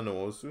pronounce. Uchenna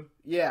Nwosu?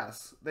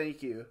 Yes,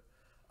 thank you.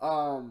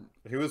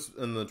 He was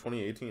in the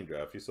 2018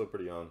 draft. He's still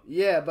pretty young.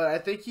 Yeah, but I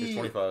think he's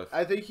 25.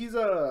 I think he's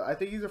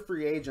a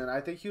free agent.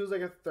 I think he was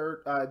like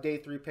a day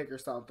 3 pick or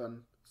something.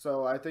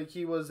 So I think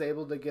he was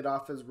able to get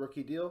off his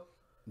rookie deal.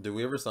 Did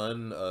we ever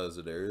sign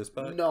Zadarius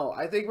back? No,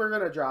 I think we're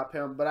gonna drop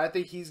him, but I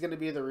think he's gonna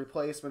be the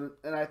replacement,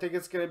 and I think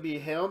it's gonna be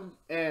him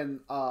and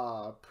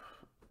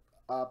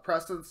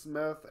Preston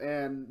Smith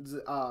and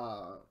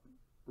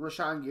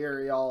Rashawn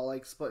Gary all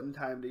like splitting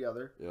time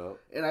together. Yep.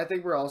 And I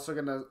think we're also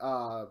gonna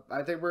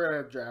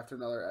draft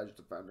another edge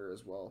defender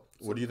as well.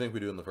 So, what do you think we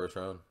do in the first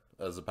round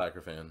as a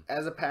Packer fan?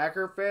 As a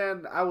Packer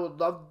fan, I would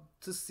love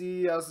to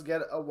see us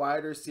get a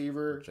wide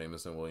receiver.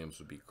 Jameson Williams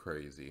would be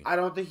crazy. I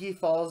don't think he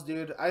falls,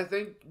 dude. I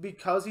think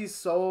because he's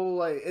so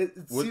like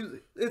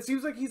it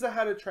seems like he's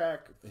ahead of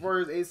track for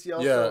his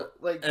ACL. Yeah, so,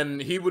 like,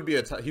 and he would be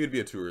a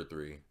 2 or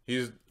 3.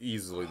 He's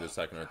easily the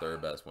second or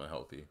third best when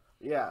healthy.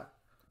 Yeah.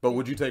 But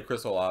would you take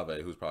Chris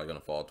Olave, who's probably going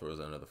to fall towards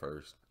the end of the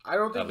first? I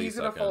don't think he's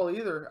going to fall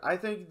either. I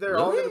think they're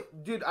all gonna,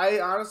 dude,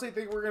 I honestly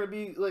think we're going to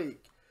be, like,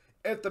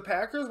 if the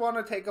Packers want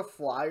to take a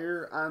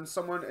flyer on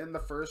someone in the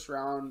first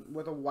round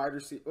with a wide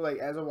receiver, like,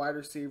 as a wide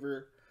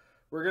receiver,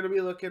 we're going to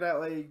be looking at,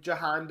 like,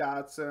 Jahan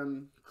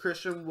Dotson,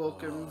 Christian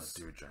Wilkins.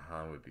 Oh, dude,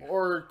 Jahan would be...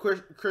 Or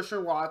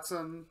Christian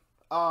Watson.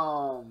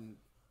 And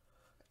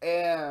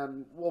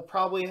we'll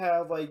probably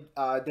have, like,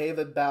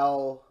 David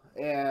Bell...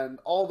 And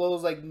all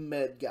those, like,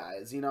 mid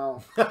guys, you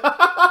know?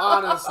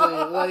 Honestly,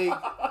 like...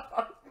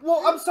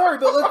 Well, I'm sorry,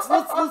 but let's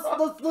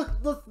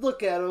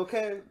look at it,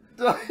 okay?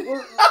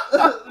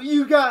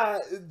 You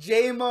got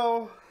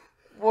J-Mo.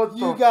 What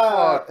the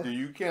fuck, dude?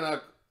 You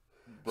cannot...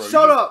 Bro,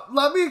 Shut up.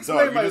 Let me explain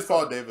myself. You just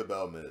called David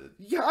Bell mid.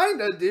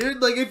 Kinda,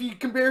 dude. Like, if you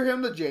compare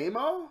him to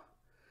J-Mo...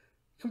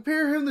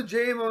 Compare him to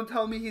J-Mo and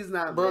tell me he's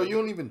not Bro, mid. you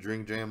don't even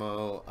drink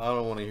J-Mo. I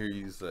don't want to hear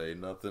you say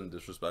nothing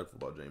disrespectful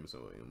about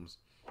Jameson Williams.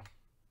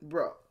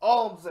 Bro,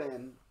 all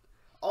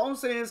I'm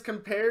saying is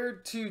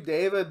compared to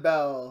David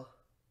Bell,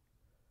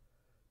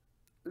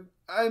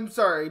 I'm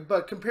sorry,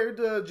 but compared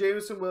to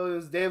Jameson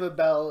Williams, David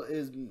Bell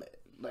is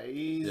like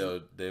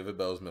Yo, David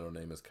Bell's middle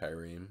name is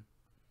Kyreem.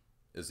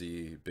 Is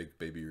he Big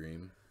Baby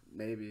Reem?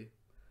 Maybe.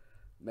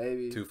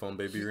 Two-phone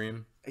Baby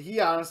Reem? He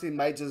honestly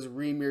might just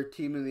ream your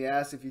team in the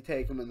ass if you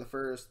take him in the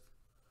first.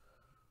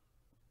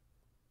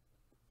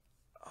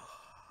 Oh,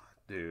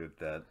 dude,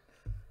 I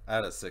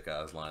had a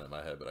sick-ass line in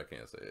my head, but I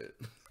can't say it.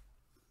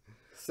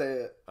 Say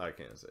it. I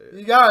can't say it.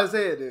 You gotta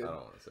say it, dude. I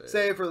don't want to say it.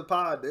 Say it for the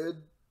pod,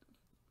 dude.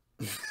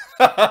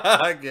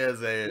 I can't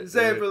say it.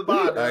 Say it for the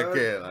pod, dude. I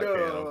can't. I'm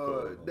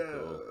cool.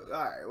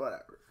 Alright,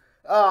 whatever.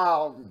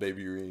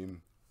 Baby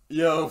Reem.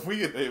 Yo, if we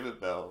get David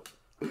Bell,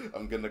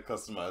 I'm gonna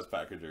customize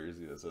Packer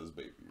jersey that says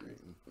Baby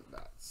Reem.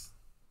 That's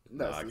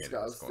disgusting.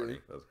 That's corny.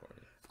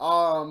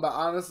 But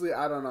honestly,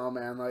 I don't know,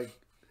 man. Like,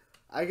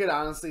 I could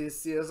honestly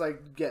see us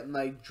like getting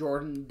like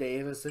Jordan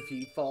Davis if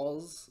he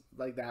falls.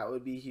 Like, that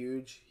would be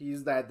huge.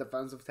 He's that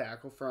defensive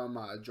tackle from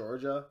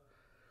Georgia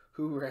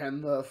who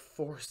ran the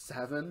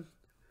 4.7.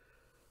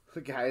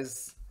 The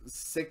guy's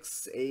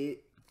 6'8",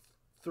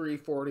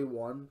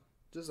 341.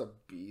 Just a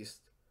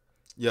beast.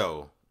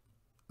 Yo,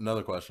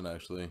 another question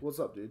actually. What's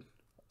up, dude?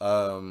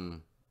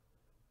 Have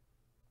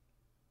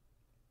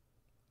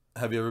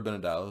you ever been to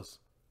Dallas?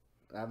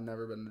 I've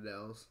never been to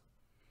Dallas.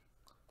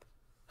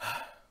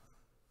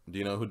 Do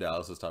you know who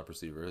Dallas's top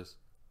receiver is?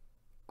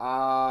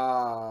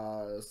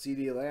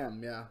 CD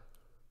Lamb, yeah.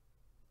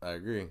 I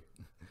agree.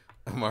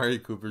 Amari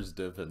Cooper's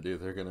dipping,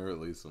 dude. They're gonna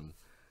release him.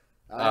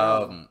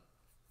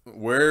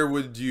 Where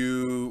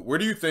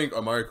do you think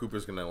Amari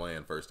Cooper's gonna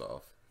land first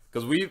off?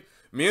 Because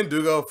me and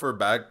Dugo, for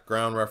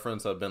background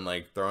reference, have been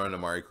like throwing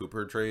Amari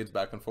Cooper trades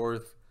back and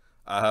forth.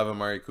 I have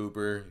Amari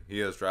Cooper. He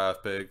has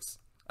draft picks.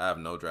 I have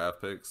no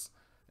draft picks,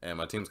 and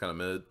my team's kind of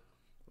mid.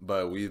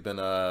 But we've been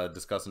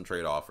discussing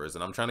trade offers,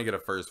 and I'm trying to get a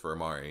first for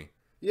Amari.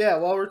 Yeah,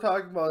 while we're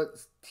talking about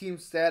team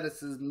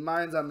statuses,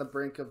 mine's on the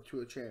brink to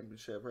a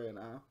championship right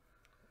now.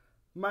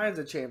 Mine's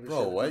a championship.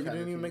 Bro, what? You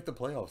didn't even make the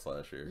playoffs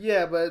last year.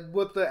 Yeah, but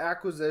with the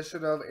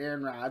acquisition of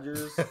Aaron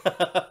Rodgers,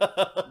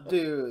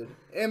 dude,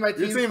 and my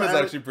your team is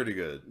actually pretty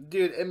good,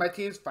 dude. And my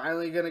team's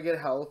finally gonna get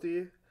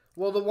healthy.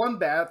 Well, the one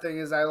bad thing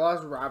is I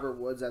lost Robert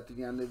Woods at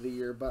the end of the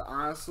year. But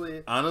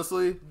honestly,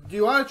 do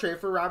you want to trade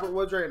for Robert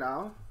Woods right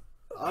now?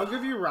 I'll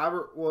give you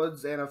Robert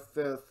Woods and a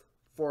fifth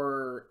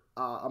for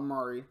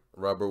Amari.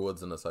 Robert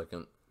Woods in a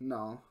second.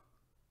 No.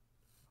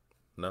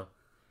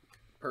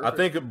 Perfect. I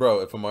think,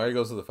 bro, if Amari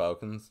goes to the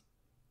Falcons,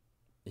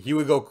 he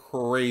would go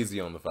crazy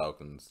on the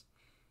Falcons.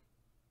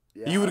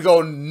 Yeah. He would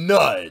go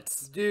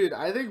nuts. Dude,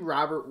 I think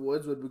Robert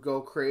Woods would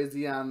go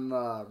crazy on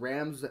the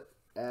Rams,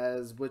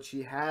 as which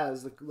he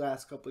has the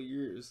last couple of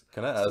years.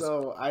 Can I ask?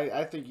 So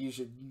I think you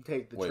should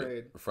take the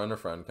trade.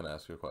 Friend can I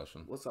ask you a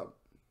question? What's up?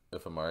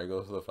 If Amari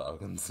goes to the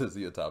Falcons, is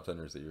he a top 10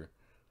 receiver?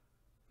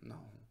 No.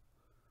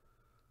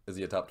 Is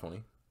he a top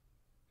 20?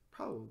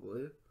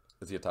 Probably.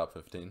 Is he a top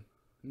 15?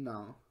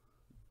 No.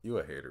 You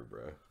a hater,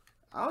 bro.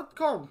 I would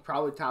call him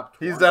probably top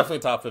 20. He's definitely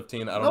top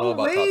 15. I don't know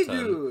about top 10.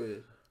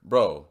 Dude.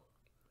 Bro,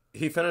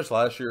 he finished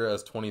last year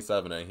as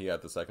 27, and he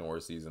had the second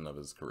worst season of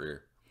his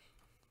career.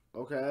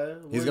 Okay.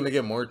 He's going to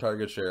get more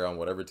target share on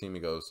whatever team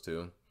he goes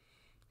to.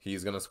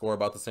 He's going to score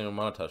about the same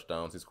amount of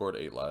touchdowns. He scored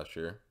 8 last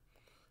year.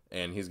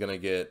 And he's going to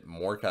get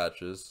more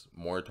catches,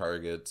 more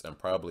targets, and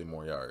probably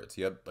more yards.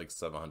 He had like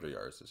 700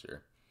 yards this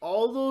year.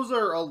 All those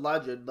are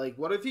alleged. Like,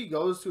 what if he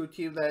goes to a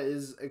team that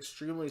is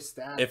extremely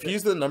stacked? If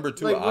he's the number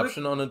 2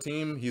 option on a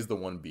team, he's the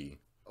 1B.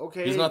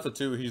 Okay. He's not the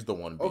 2, he's the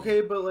 1B.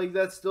 Okay, but like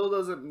that still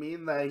doesn't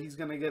mean that he's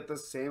going to get the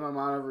same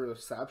amount of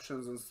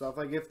receptions and stuff.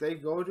 Like, if they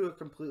go to a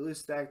completely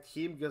stacked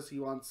team because he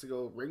wants to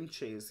go ring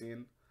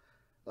chasing,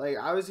 like,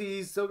 obviously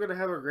he's still going to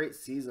have a great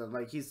season.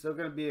 Like, he's still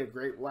going to be a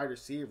great wide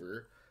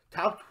receiver.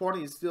 Top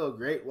 20 is still a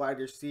great wide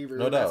receiver.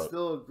 No doubt.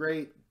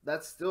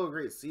 That's still a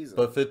great season.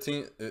 But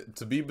 15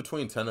 to be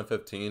between 10 and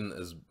 15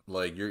 is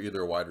like you're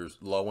either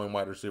low end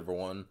wide receiver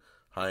 1,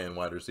 high end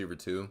wide receiver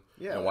 2.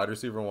 Yeah. And wide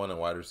receiver 1 and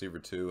wide receiver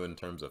 2 in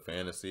terms of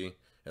fantasy,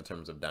 in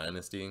terms of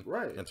dynasty,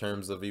 right? In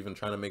terms of even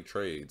trying to make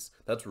trades.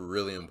 That's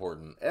really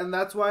important. And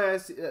that's why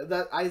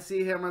I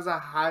see him as a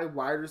high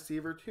wide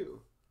receiver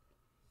too.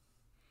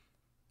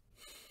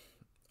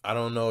 I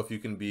don't know if you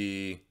can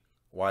be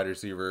wide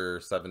receiver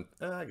 7,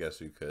 I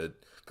guess you could.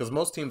 Because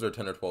most teams are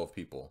 10 or 12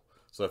 people.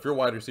 So if you're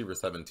wide receiver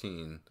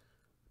 17...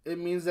 It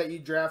means that you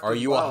drafted Are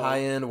you a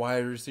high-end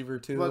wide receiver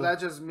too? Well,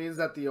 that just means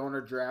that the owner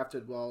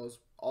drafted well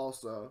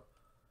also.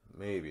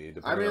 Maybe.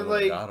 I mean,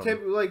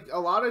 like a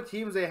lot of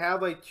teams, they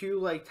have like 2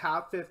 like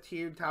top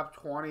 15, top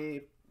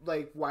 20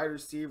 like wide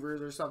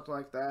receivers or something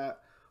like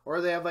that.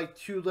 Or they have like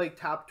 2 like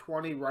top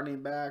 20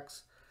 running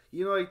backs.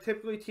 You know, like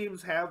typically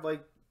teams have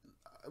like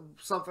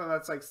something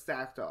that's like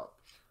stacked up.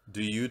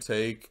 Do you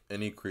take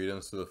any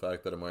credence to the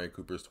fact that Amari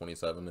Cooper's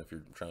 27 if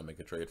you're trying to make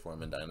a trade for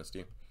him in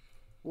Dynasty?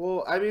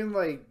 Well, I mean,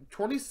 like,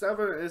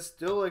 27 is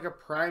still, like, a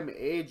prime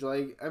age.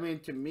 Like, I mean,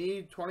 to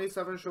me,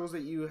 27 shows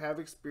that you have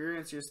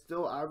experience. You're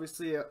still,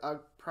 obviously, a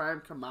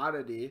prime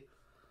commodity.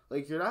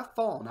 Like, you're not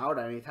falling out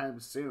anytime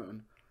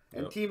soon.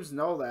 And teams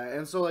know that.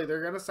 And so, like,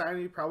 they're going to sign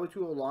you probably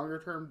to a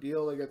longer-term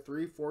deal, like a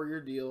 3-4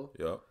 year deal.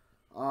 Yep.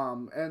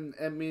 And,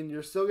 I mean,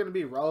 you're still going to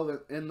be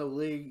relevant in the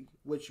league,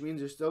 which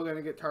means you're still going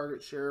to get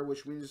target share,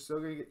 which means you're still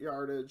going to get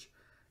yardage.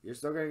 You're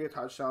still going to get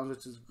touchdowns,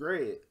 which is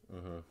great.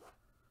 Mm-hmm.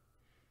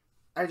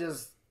 I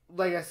just,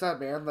 like I said,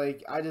 man,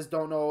 like, I just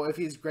don't know if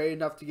he's great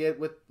enough to get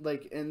with,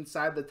 like,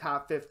 inside the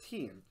top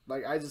 15.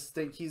 Like, I just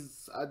think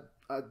he's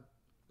a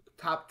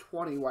top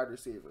 20 wide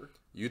receiver.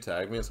 You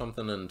tagged me in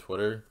something in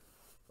Twitter,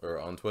 or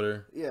on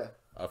Twitter. Yeah.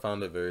 I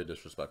found it very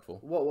disrespectful.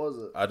 What was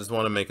it? I just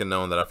want to make it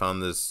known that I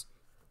found this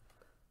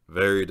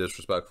very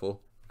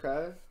disrespectful.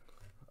 Okay.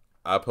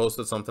 I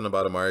posted something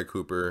about Amari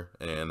Cooper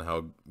and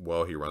how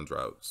well he runs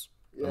routes.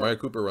 Yeah. Amari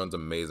Cooper runs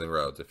amazing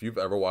routes. If you've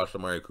ever watched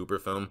Amari Cooper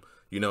film,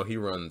 you know he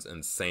runs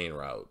insane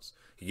routes.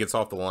 He gets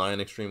off the line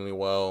extremely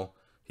well.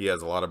 He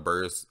has a lot of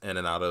bursts in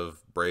and out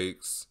of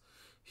breaks.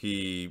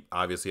 He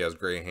obviously has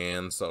great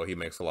hands, so he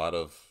makes a lot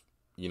of,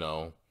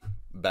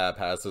 bad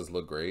passes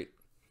look great.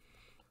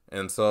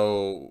 And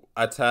so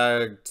I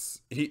tagged...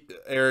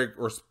 Eric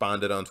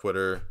responded on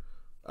Twitter,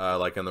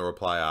 like in the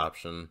reply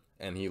option,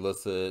 and he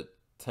listed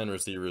 10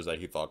 receivers that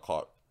he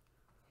thought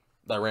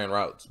that ran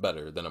routes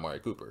better than Amari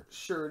Cooper.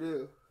 Sure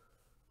do.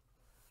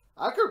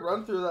 I could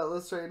run through that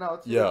list right now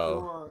too.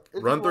 Yeah,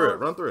 run through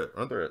it.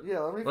 Yeah,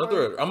 let me run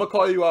through it. I'm gonna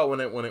call you out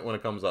when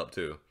it comes up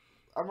too.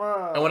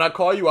 And when I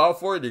call you out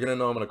for it, you're gonna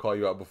know I'm gonna call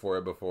you out before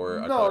I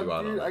call you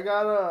out. Dude, I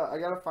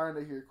gotta find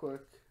it here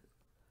quick.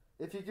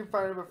 If you can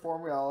find it before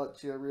me, I'll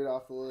let you read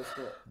off the list.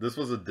 This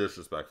was a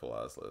disrespectful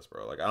ass list,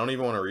 bro. Like, I don't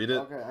even want to read it.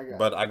 Okay, I got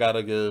but I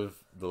gotta give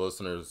the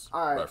listeners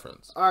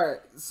reference. All right,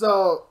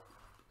 so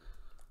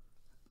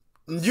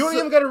you don't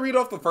even gotta read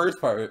off the first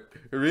part.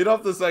 Read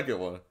off the second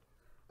one.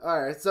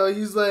 All right, so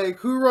he's like,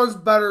 who runs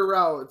better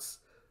routes?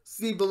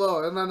 See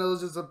below, and then it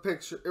was just a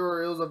picture,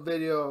 or it was a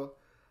video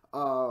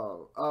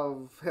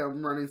of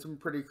him running some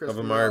pretty crispy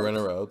of Amari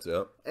running routes.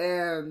 Yep.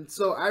 And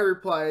so I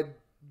replied,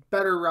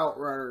 better route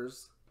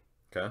runners.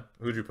 Okay.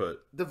 Who'd you put?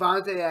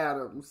 Devontae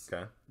Adams.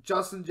 Okay.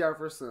 Justin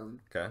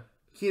Jefferson. Okay.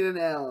 Keenan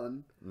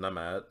Allen. Not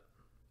mad.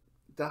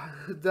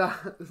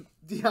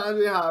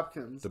 DeAndre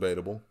Hopkins.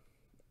 Debatable.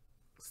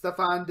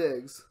 Stephon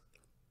Diggs.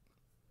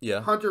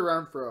 Yeah. Hunter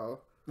Renfrow.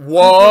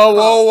 Whoa.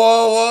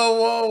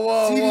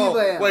 CeeDee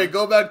Lamb. Wait,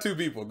 go back two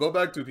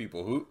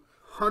people. Who?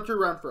 Hunter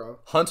Renfrow.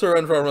 Hunter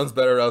Renfrow runs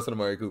better routes than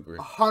Amari Cooper.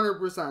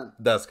 100%.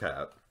 That's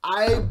cap.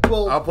 I'll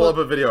pull up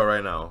a video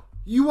right now.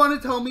 You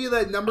want to tell me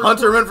that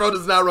Hunter Renfrow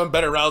does not run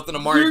better routes than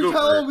Amari Cooper? You're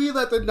telling me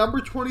that the number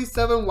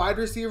 27 wide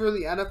receiver in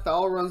the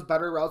NFL runs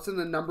better routes than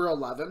the number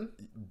 11?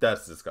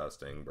 That's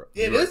disgusting, bro.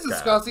 It is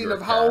disgusting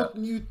of how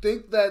you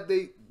think that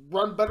they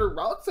run better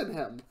routes than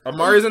him.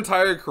 Amari's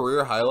entire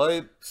career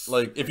highlight,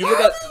 like, if you look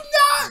at...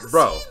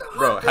 Bro,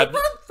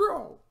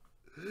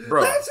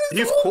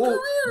 he's cool.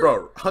 Career.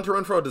 Bro, Hunter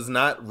Renfrow does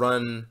not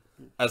run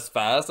as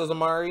fast as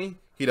Amari.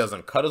 He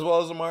doesn't cut as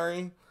well as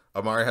Amari.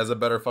 Amari has a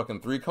better fucking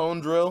 3-cone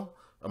drill.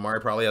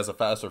 Amari probably has a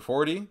faster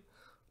 40.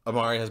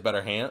 Amari has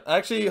better hands.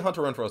 Actually,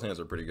 Hunter Renfrow's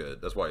hands are pretty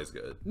good. That's why he's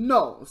good.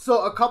 No.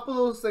 So a couple of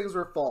those things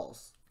were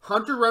false.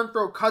 Hunter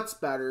Renfrow cuts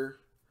better.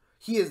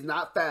 He is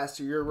not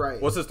faster. You're right.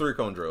 What's his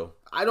 3-cone drill?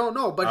 I don't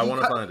know, but I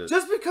want to find it.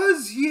 Just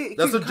because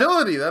that's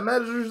agility. That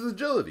matters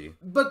agility.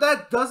 But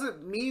that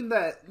doesn't mean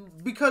that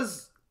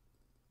because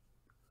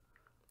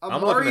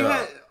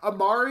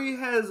Amari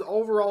has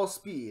overall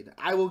speed.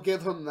 I will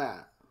give him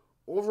that.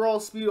 Overall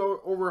speed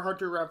over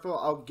Hunter Renfrow,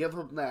 I'll give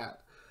him that.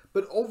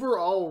 But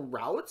overall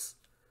routes,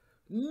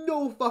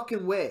 no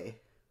fucking way.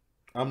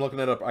 I'm looking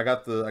it up. I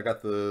got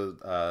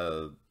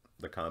the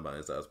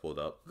combine stats pulled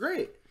up.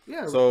 Great.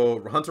 Yeah.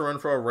 So Hunter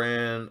Renfrow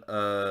ran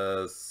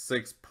a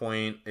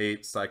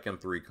 6.8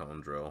 second 3-cone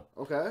drill.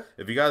 Okay.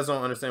 If you guys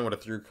don't understand what a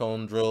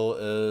 3-cone drill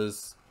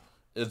is,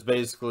 it's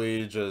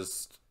basically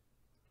just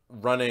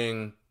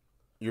running,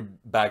 you're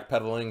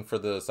backpedaling for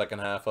the second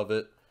half of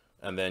it,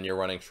 and then you're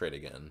running straight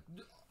again.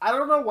 I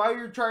don't know why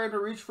you're trying to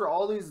reach for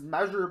all these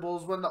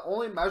measurables when the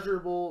only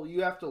measurable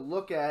you have to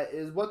look at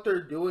is what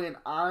they're doing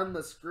on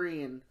the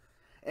screen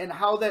and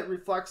how that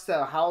reflects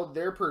to how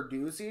they're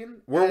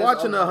producing. We're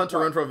watching a Hunter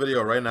Renfrow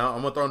video right now.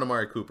 I'm going to throw in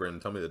Amari Cooper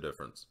and tell me the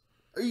difference.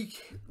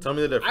 Tell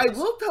me the difference. I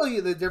will tell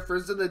you the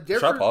difference. And the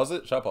difference.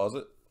 Should I pause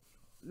it?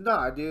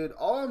 Nah, dude.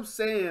 All I'm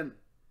saying...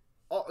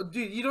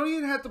 dude, you don't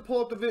even have to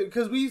pull up the video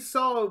because we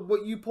saw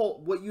what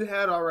you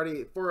had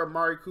already for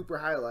Amari Cooper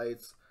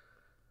highlights.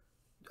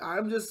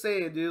 I'm just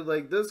saying, dude,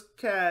 like, this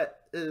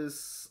cat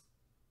is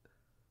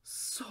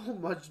so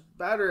much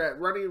better at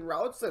running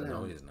routes than him.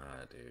 No, he's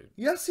not, dude.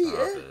 Yes, he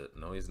is.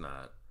 No, he's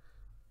not.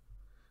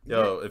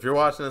 Yo, if you're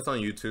watching this on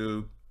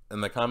YouTube,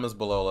 in the comments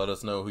below, let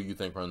us know who you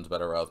think runs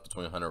better routes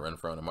between Hunter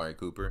Renfrow and Amari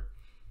Cooper.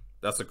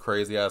 That's a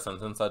crazy-ass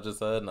sentence I just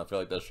said, and I feel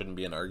like that shouldn't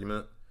be an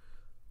argument.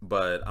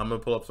 But I'm going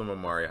to pull up some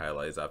Amari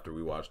highlights after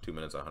we watch 2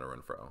 minutes of Hunter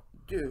Renfrow.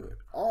 Dude,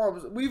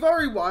 we've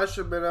already watched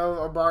a bit of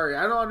Amari.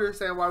 I don't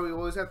understand why we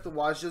always have to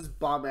watch this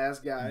bum-ass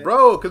guy.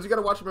 Bro, because you got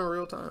to watch him in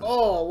real time.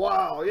 Oh,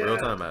 wow, yeah. Real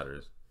time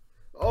matters.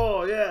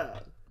 Oh, yeah.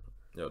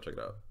 Yo, check it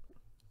out.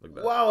 Look at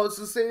that. Wow, it's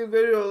the same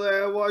video that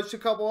I watched a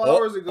couple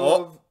hours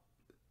ago.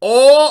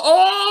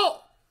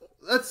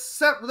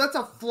 That's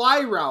a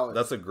fly route.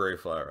 That's a great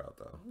fly route,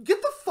 though.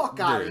 Get the fuck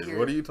out of here.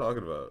 What are you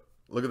talking about?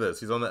 Look at this.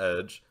 He's on the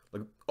edge.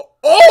 Look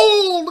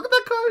at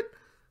that cut.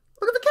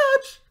 Look at the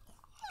catch.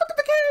 Look at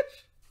the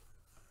catch.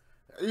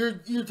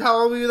 You're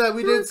telling me that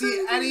we didn't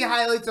see any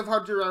highlights of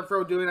Hunter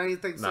Renfrow doing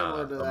anything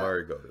similar to that?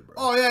 Amari goated, bro.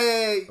 Oh,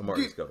 yeah.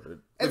 Amari's goated.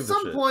 At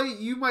some point,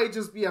 you might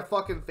just be a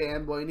fucking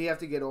fanboy and you have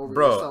to get over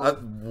yourself.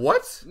 yourself.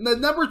 What? The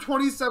number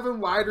 27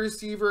 wide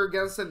receiver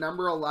against the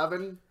number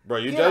 11?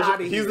 Bro,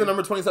 he's the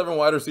number 27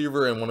 wide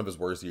receiver in one of his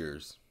worst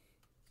years.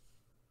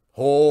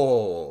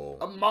 Oh.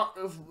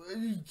 Are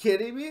you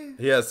kidding me?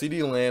 He had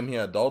CeeDee Lamb, he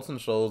had Dalton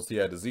Schultz, he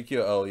had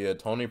Ezekiel Elliott,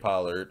 Tony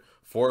Pollard,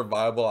 4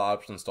 viable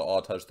options to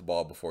all touch the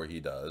ball before he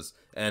does.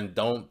 And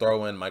don't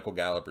throw in Michael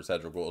Gallup or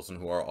Cedric Wilson,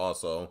 who are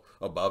also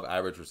above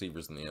average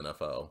receivers in the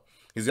NFL.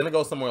 He's going to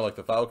go somewhere like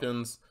the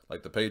Falcons,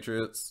 like the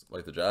Patriots,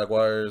 like the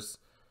Jaguars.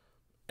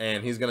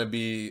 And he's going to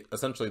be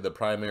essentially the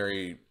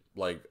primary,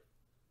 like,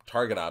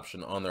 target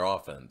option on their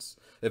offense.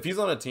 If he's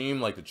on a team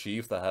like the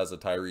Chiefs that has a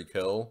Tyreek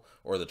Hill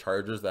or the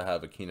Chargers that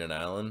have a Keenan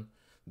Allen,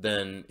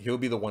 then he'll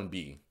be the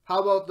 1B.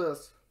 How about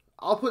this?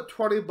 I'll put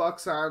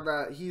 $20 on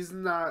that he's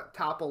not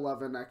top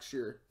 11 next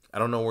year. I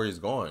don't know where he's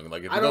going.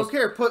 Like, if I don't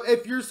care.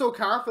 If you're so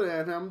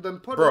confident in him, then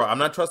put him. Bro, I'm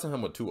not trusting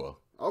him with Tua.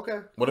 Okay.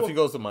 What if he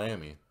goes to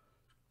Miami?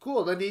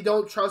 Cool. Then you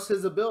don't trust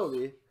his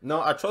ability.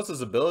 No, I trust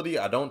his ability.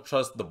 I don't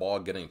trust the ball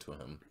getting to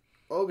him.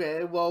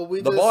 Okay. Well,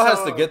 the ball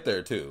has to get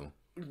there too.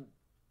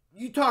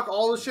 You talk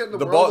all the shit in the,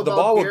 The world ball- about the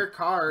ball- Derek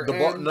Carr, the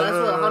ball- and no, that's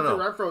no, what no, Hunter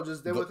no. Renfrow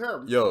just did with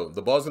him. Yo,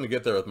 the ball's gonna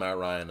get there with Matt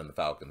Ryan and the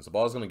Falcons. The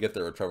ball's gonna get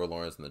there with Trevor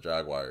Lawrence and the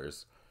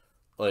Jaguars.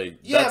 Like,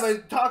 Yeah,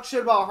 but talk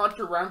shit about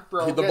Hunter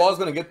Renfrow. the ball's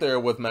gonna get there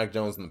with Mac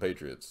Jones and the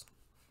Patriots.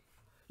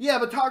 Yeah,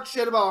 but talk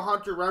shit about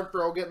Hunter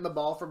Renfrow getting the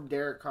ball from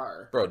Derek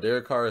Carr. Bro,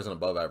 Derek Carr is an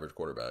above-average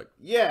quarterback.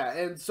 Yeah,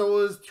 and so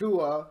is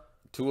Tua.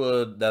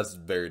 Tua, that's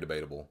very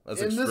debatable.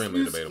 That's In extremely this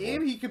new debatable.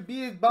 scheme, he could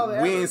be above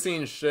average. We ain't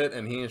seen shit,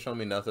 and he ain't shown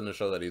me nothing to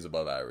show that he's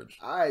above average.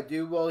 I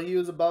do. Well, he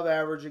was above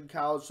average in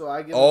college, so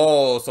I give him...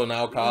 Oh, so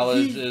now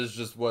college is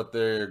just what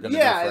they're gonna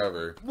do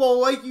forever. Well,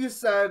 like you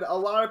said, a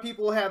lot of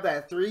people have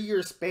that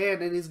 3-year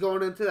span, and he's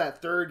going into that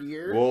 3rd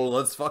year. Well,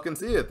 let's fucking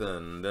see it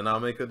then. Then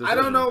I'll make a decision.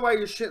 I don't know why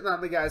you're shitting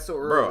on the guy so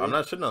early. Bro, I'm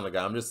not shitting on the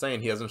guy. I'm just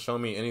saying he hasn't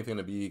shown me anything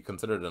to be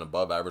considered an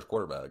above average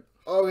quarterback.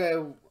 Okay,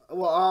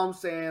 well, all I'm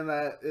saying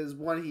that is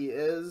when he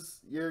is,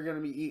 you're going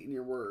to be eating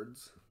your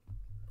words.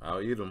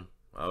 I'll eat him.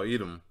 I'll eat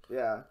him.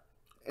 Yeah.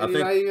 And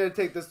you're not even going to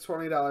take this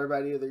 $20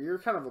 bet either. You're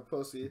kind of a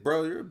pussy.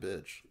 Bro, you're a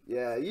bitch.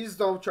 Yeah, you just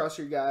don't trust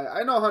your guy.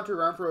 I know Hunter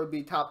Renfrow would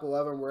be top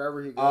 11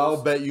 wherever he goes.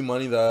 I'll bet you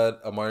money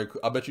that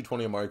I'll bet you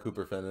 20 Amari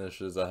Cooper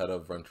finishes ahead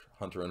of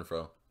Hunter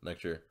Renfrow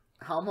next year.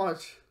 How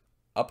much?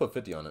 I'll put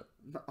 50 on it.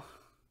 No.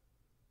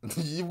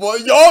 You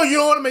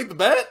don't want to make the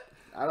bet?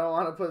 I don't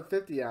want to put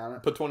 50 on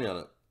it. Put 20 on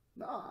it.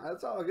 No,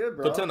 that's all good,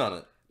 bro. Put 10 on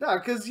it. No,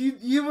 because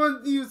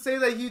you say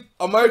that he...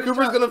 Amari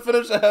Cooper's going to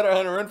finish ahead of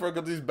Hunter Renfrow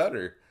because he's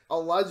better.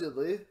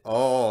 Allegedly.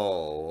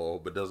 Oh,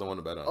 but doesn't want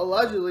to bet on it.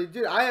 Allegedly.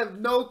 Dude, I have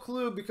no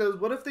clue because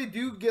what if they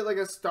do get like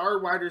a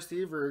star wide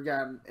receiver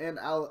again in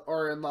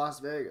Las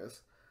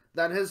Vegas?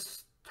 Then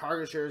his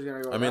target share is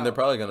going to go down. They're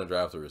probably going to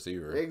draft a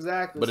receiver.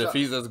 Exactly. But if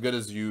he's as good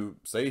as you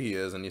say he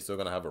is, and he's still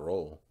going to have a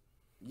role.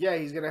 Yeah,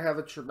 he's going to have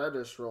a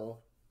tremendous role.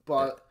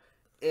 But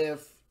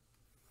if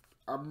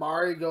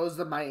Amari goes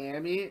to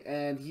Miami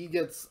and he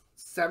gets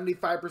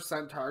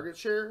 75% target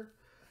share,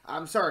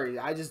 I'm sorry,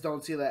 I just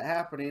don't see that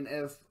happening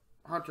if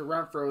Hunter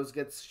Renfrow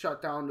gets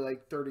shut down to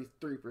like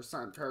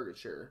 33% target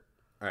share.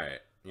 All right.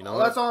 You know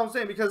what? That's all I'm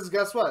saying because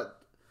guess what?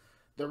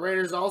 The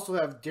Raiders also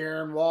have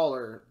Darren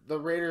Waller. The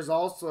Raiders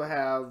also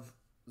have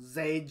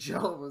Zay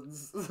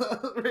Jones.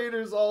 The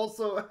Raiders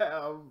also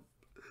have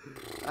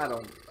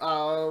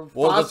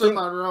Foster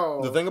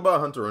Monroe. The thing about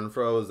Hunter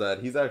Renfrow is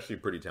that he's actually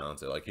pretty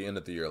talented. Like, he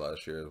ended the year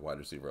last year as wide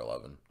receiver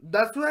 11.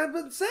 That's what I've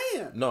been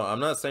saying. No, I'm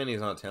not saying he's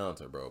not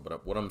talented, bro.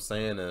 But what I'm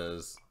saying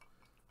is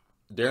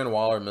Darren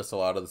Waller missed a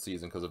lot of the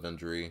season because of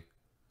injury.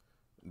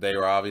 They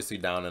were obviously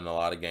down in a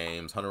lot of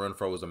games. Hunter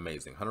Renfrow was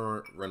amazing.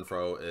 Hunter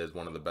Renfrow is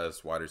one of the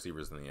best wide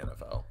receivers in the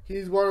NFL.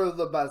 He's one of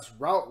the best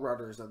route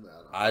runners in the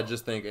NFL. I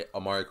just think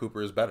Amari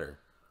Cooper is better.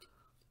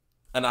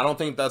 And I don't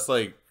think that's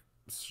like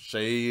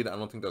shade. I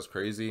don't think that's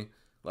crazy.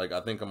 Like, I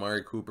think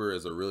Amari Cooper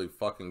is a really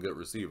fucking good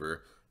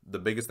receiver. The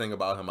biggest thing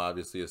about him,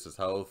 obviously, is his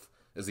health.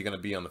 Is he going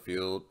to be on the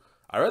field?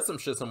 I read some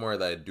shit somewhere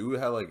that dude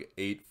had like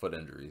 8 foot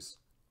injuries.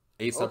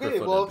 8 separate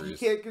foot injuries. If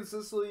he can't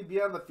consistently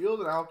be on the field,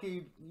 then how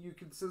can you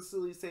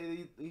consistently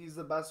say he's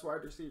the best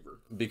wide receiver?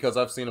 Because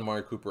I've seen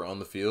Amari Cooper on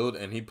the field,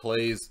 and he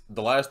plays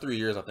the last 3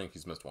 years. I think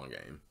he's missed 1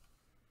 game.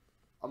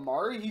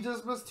 Amari, he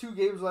just missed 2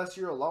 games last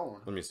year alone.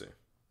 Let me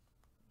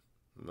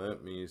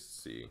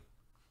see.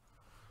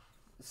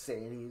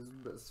 Saying he's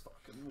missed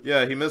fucking.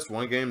 Yeah, he missed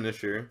 1 game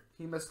this year.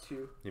 He missed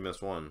 2. He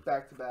missed 1.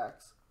 Back to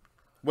backs.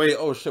 Wait,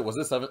 oh shit, was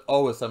it 7?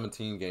 Oh, it's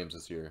 17 games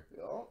this year.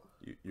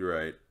 Yeah. You're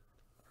right.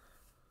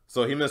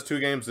 So he missed 2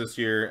 games this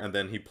year, and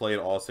then he played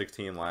all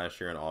 16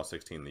 last year and all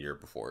 16 the year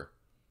before.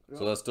 Yeah.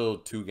 So that's still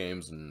 2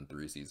 games in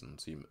 3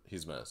 seasons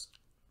he's missed.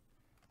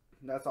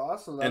 That's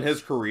awesome. In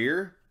his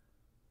total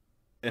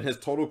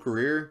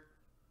career,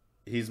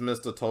 he's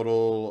missed a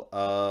total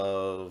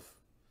of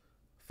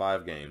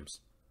 5 games.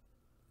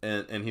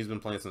 And he's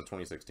been playing since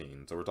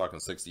 2016, so we're talking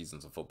 6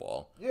 seasons of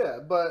football. Yeah,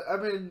 but,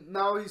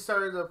 now he's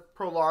starting to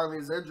prolong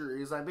these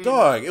injuries.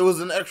 Dog, it was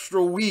an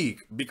extra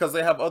week because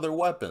they have other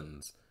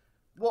weapons.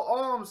 Well,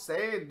 all I'm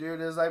saying, dude,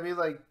 is,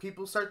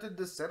 people start to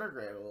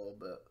disintegrate a little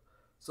bit.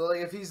 So,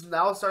 if he's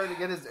now starting to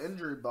get his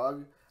injury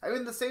bug,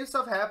 the same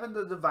stuff happened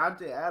to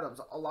Devontae Adams.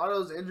 A lot of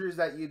those injuries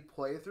that you'd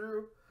play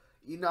through,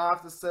 you now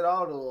have to sit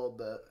out a little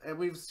bit. And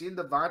we've seen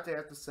Devontae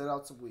have to sit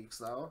out some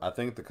weeks now. I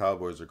think the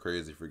Cowboys are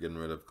crazy for getting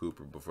rid of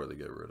Cooper before they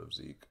get rid of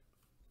Zeke.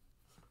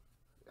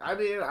 I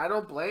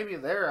don't blame you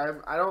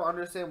there. I don't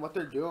understand what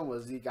they're doing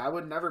with Zeke. I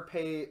would never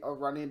pay a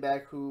running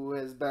back who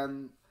has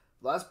been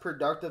less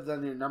productive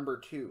than your number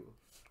 2.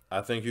 I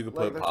think you could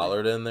put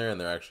Pollard in there,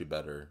 and they're actually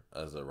better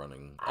as a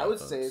running offense. I would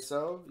say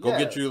so. Go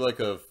get you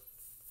like a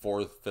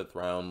 4th, 5th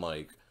round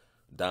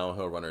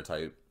downhill runner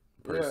type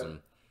person.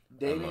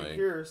 Yeah. Dameon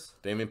Pierce.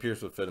 Dameon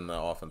Pierce would fit in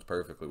that offense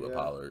perfectly with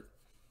Pollard.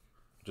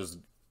 Just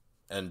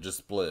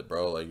split,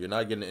 bro. Like, you're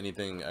not getting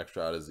anything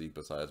extra out of Zeke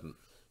besides,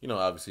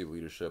 obviously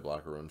leadership,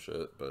 locker room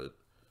shit, but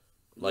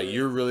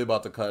you're really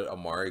about to cut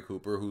Amari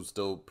Cooper, who's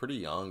still pretty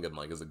young and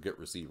is a good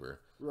receiver.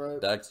 Right.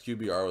 Dak's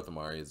QBR with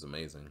Amari is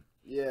amazing.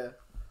 Yeah.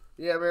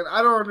 Yeah, man,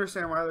 I don't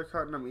understand why they're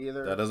cutting him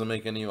either. That doesn't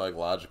make any like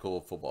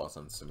logical football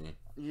sense to me.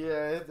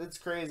 Yeah, it's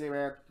crazy,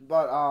 man.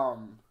 But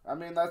I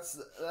mean,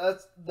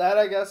 that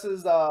I guess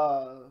is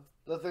the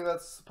thing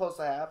that's supposed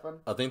to happen.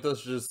 I think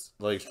that's just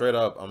like straight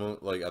up.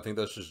 I think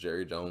that's just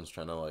Jerry Jones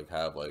trying to like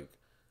have like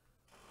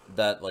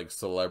that like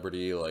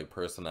celebrity like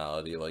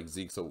personality. Like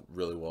Zeke's a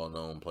really well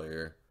known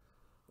player.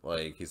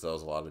 Like he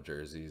sells a lot of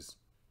jerseys.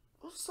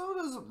 Well, so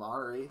does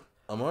Amari.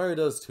 Amari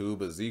does too,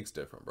 but Zeke's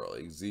different, bro.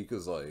 Like Zeke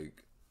is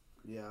like,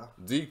 yeah,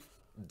 Zeke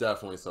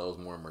definitely sells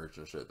more merch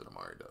and shit than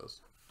Amari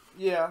does.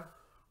 Yeah,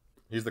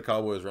 he's the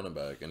Cowboys running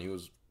back, and he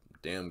was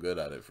damn good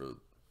at it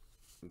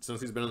since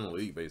he's been in the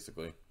league,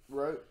 basically.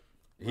 Right.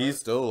 He's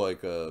still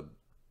like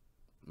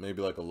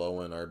maybe like a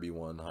low end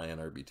RB1, high end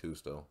RB2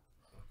 still.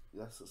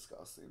 That's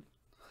disgusting.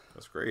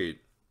 That's great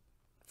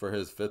for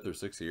his 5th or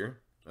 6th year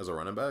as a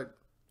running back.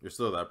 You're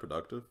still that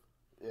productive.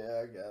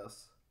 Yeah, I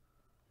guess.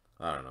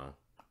 I don't know.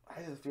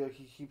 I just feel like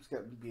he keeps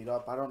getting beat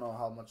up. I don't know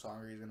how much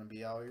longer he's gonna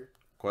be out here.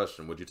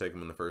 Question: would you take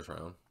him in the 1st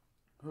round?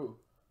 Who?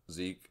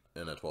 Zeke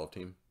in a 12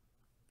 team?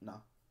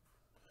 No.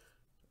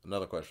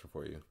 Another question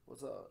for you.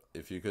 What's up?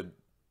 If you could,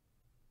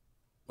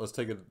 let's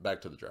take it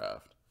back to the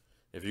draft.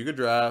 If you could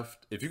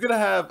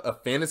have a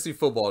fantasy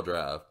football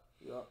draft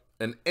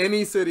in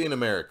any city in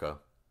America,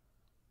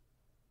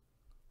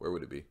 where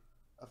would it be?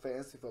 A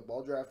fantasy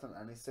football draft in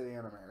any city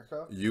in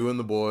America? You and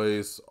the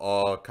boys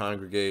all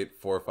congregate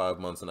 4 or 5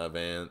 months in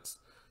advance.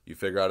 You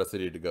figure out a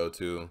city to go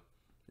to.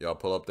 Y'all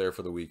pull up there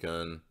for the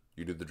weekend.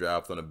 You do the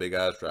draft on a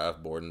big-ass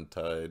draft board and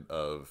tide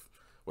of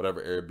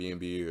whatever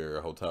Airbnb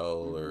or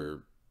hotel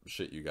or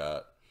shit you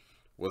got.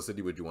 What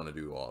city would you want to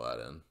do all that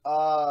in?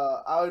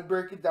 I would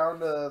break it down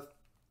to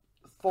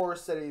 4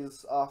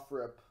 cities off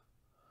rip.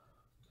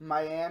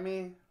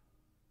 Miami,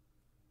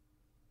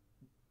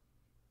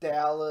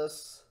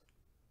 Dallas,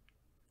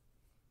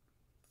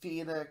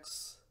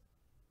 Phoenix,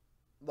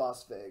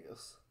 Las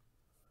Vegas.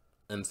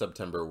 In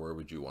September, where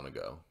would you want to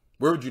go?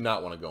 Where would you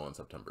not want to go in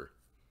September?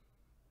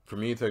 For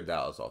me, take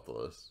Dallas off the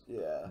list.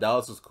 Yeah.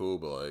 Dallas is cool,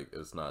 but like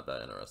it's not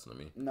that interesting to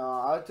me. No,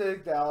 I would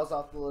take Dallas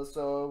off the list.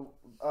 So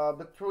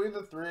between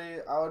the 3,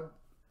 I would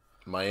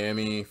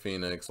Miami,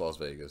 Phoenix, Las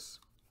Vegas.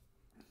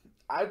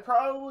 I'd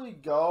probably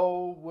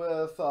go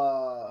with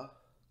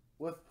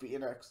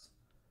Phoenix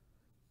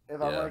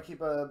if I'm gonna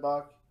keep it a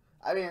buck.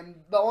 I mean,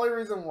 the only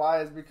reason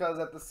why is because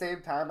at the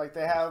same time, like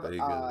they have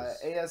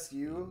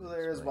ASU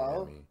there as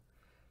well.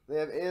 They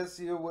have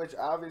ASU, which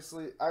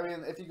obviously, I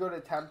mean, if you go to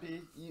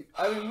Tempe,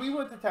 we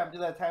went to Tempe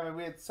that time and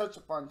we had such a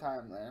fun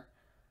time there.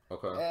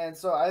 Okay. And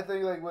so I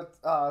think like with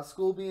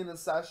school being in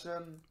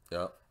session,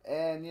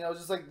 and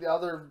just like the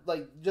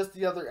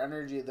other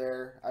energy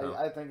there,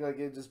 I think like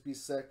it'd just be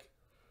sick.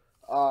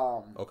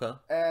 Okay.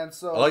 And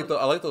so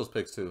I like those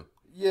picks too.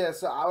 Yeah,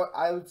 so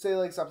I would say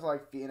like something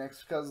like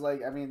Phoenix because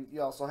like I mean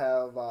you also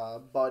have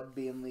bud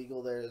being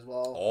legal there as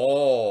well.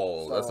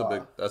 Oh,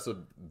 so, that's a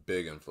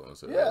big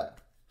influence. Yeah.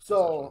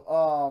 So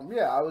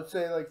I would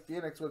say like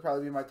Phoenix would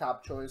probably be my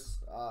top choice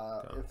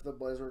if the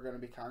boys were going to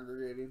be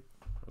congregating.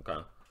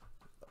 Okay.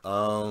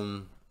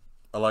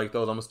 I like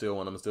those. I'm gonna steal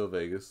one. I'm gonna steal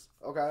Vegas.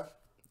 Okay.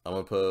 I'm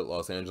gonna put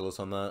Los Angeles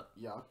on that.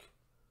 Yuck.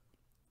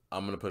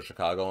 I'm gonna put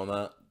Chicago on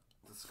that.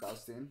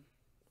 Disgusting.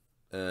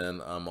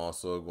 And I'm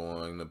also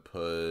going to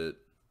put...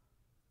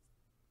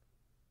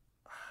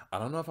 I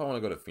don't know if I want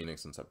to go to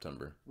Phoenix in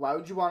September. Why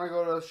would you want to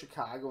go to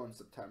Chicago in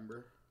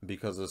September?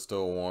 Because it's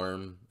still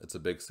warm. It's a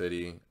big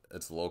city.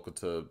 It's local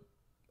to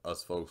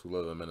us folks who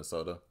live in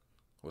Minnesota,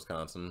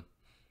 Wisconsin.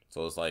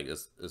 So it's like,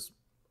 it's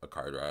a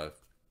car drive.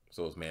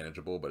 So it's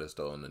manageable, but it's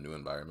still in a new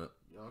environment.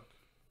 Yuck.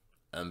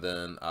 And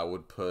then I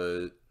would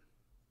put...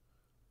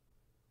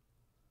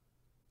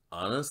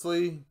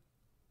 Honestly...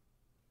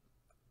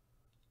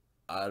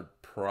 I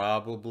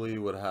probably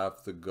would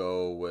have to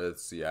go with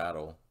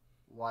Seattle.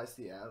 Why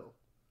Seattle?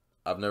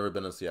 I've never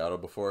been to Seattle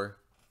before.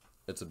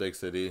 It's a big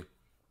city.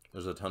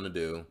 There's a ton to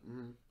do.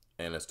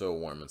 And it's still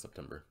warm in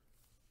September.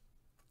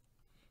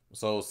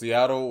 So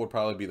Seattle would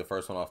probably be the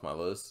first one off my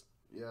list.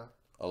 Yeah.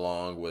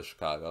 Along with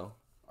Chicago.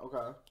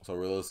 Okay. So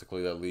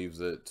realistically, that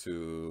leaves it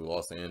to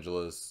Los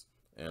Angeles.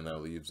 And that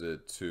leaves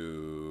it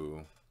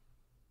to...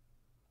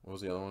 What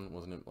was the other one?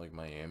 Wasn't it like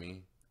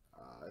Miami?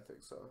 I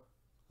think so.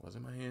 Was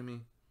it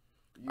Miami?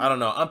 I don't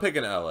know. I'm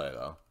picking LA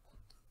though.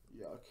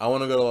 Yuck. I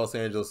want to go to Los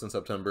Angeles in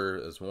September.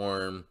 It's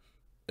warm.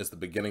 It's the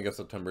beginning of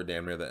September,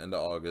 damn near the end of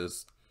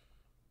August.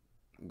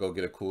 Go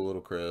get a cool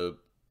little crib.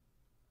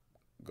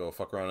 Go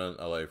fuck around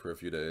in LA for a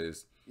few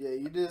days. Yeah,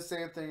 you did the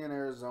same thing in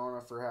Arizona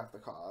for half the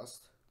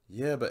cost.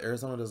 Yeah, but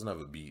Arizona doesn't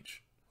have a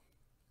beach.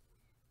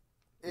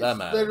 It's that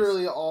matters.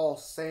 Literally all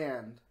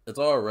sand. It's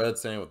all red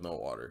sand with no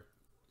water.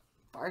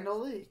 Find a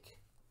lake.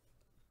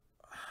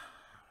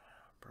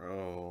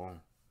 Bro.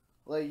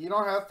 Like, you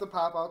don't have to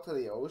pop out to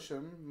the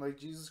ocean. Like,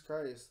 Jesus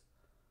Christ.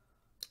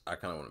 I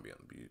kind of want to be on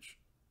the beach.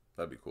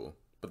 That'd be cool.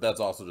 But that's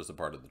also just a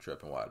part of the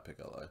trip and why I'd pick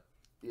LA.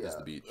 Yeah, is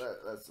the beach.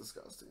 That's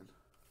disgusting.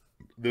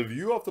 The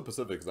view off the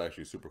Pacific is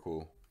actually super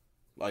cool.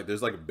 Like,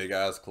 there's like a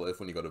big-ass cliff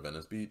when you go to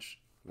Venice Beach.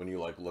 when you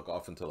like look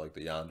off into like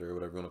the yonder or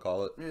whatever you want to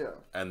call it. Yeah.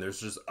 And there's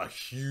just a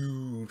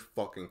huge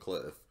fucking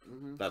cliff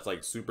that's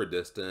like super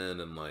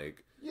distant and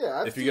like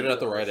if you get it at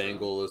the right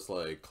angle, it's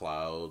like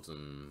clouds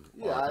and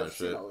all that kind of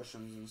shit. I've seen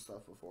oceans and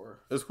stuff before.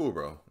 It's cool,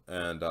 bro.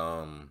 And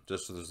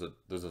just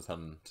there's a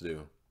ton to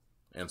do,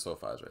 and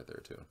SoFi's right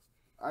there too.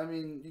 I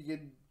mean, you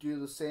could do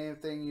the same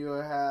thing. You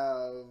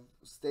have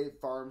State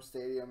Farm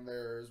Stadium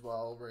there as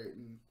well, right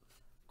in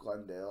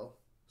Glendale.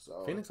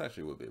 So Phoenix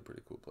actually would be a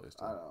pretty cool place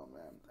too. I don't know,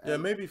 man. Yeah,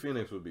 maybe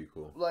Phoenix would be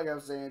cool. Like I'm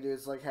saying, dude,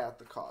 it's like half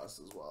the cost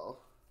as well.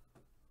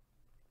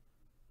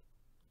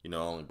 You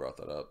know, I only brought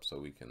that up so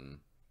we can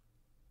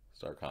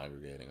start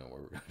congregating on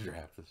where we're going to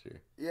draft this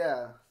year.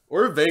 Yeah.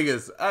 Or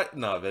Vegas.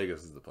 No,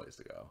 Vegas is the place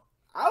to go.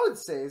 I would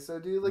say so,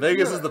 dude. Like,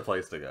 Vegas is the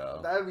place to go.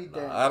 That'd be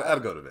damn.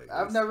 I'd go to Vegas.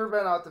 I've never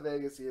been out to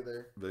Vegas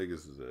either.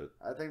 Vegas is it.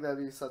 I think that'd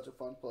be such a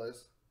fun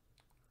place.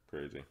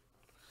 Crazy.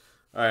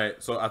 All right,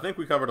 so I think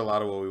we covered a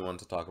lot of what we wanted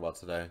to talk about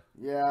today.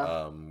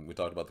 Yeah. We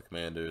talked about the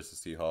Commanders, the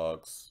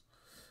Seahawks,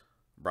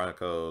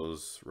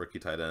 Broncos, rookie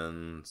tight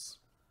ends,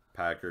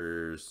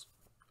 Packers,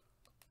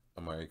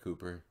 Amari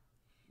Cooper.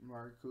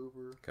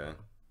 Okay.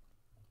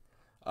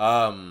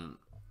 I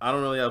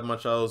don't really have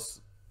much else.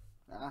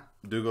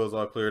 Dugo's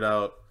all cleared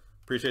out.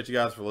 Appreciate you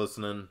guys for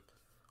listening.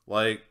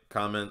 Like,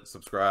 comment,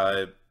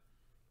 subscribe.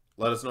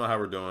 Let us know how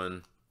we're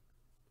doing.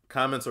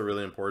 Comments are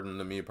really important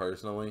to me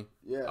personally.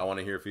 Yeah. I want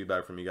to hear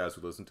feedback from you guys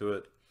who listen to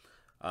it.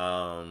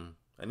 And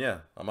yeah,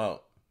 I'm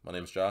out. My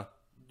name's Jah.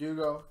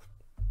 Dugo.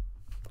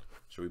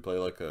 Should we play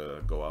like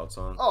a go out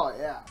song? Oh,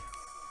 yeah.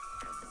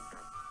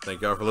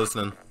 Thank y'all for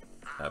listening.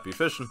 Happy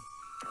fishing.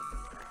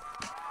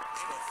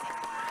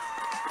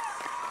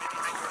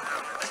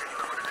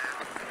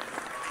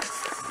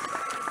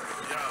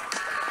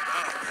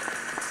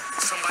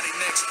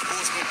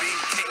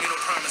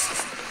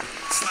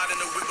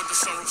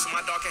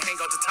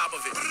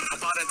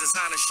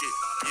 Designer shit,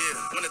 yeah.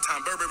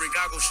 Wintertime Burberry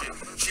goggle shit.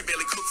 She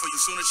barely cook for you.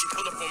 Soon as she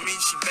pull up on me,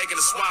 she begging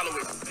to swallow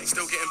it.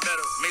 Still getting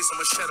better. Made so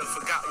much cheddar.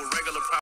 Forgot what regular.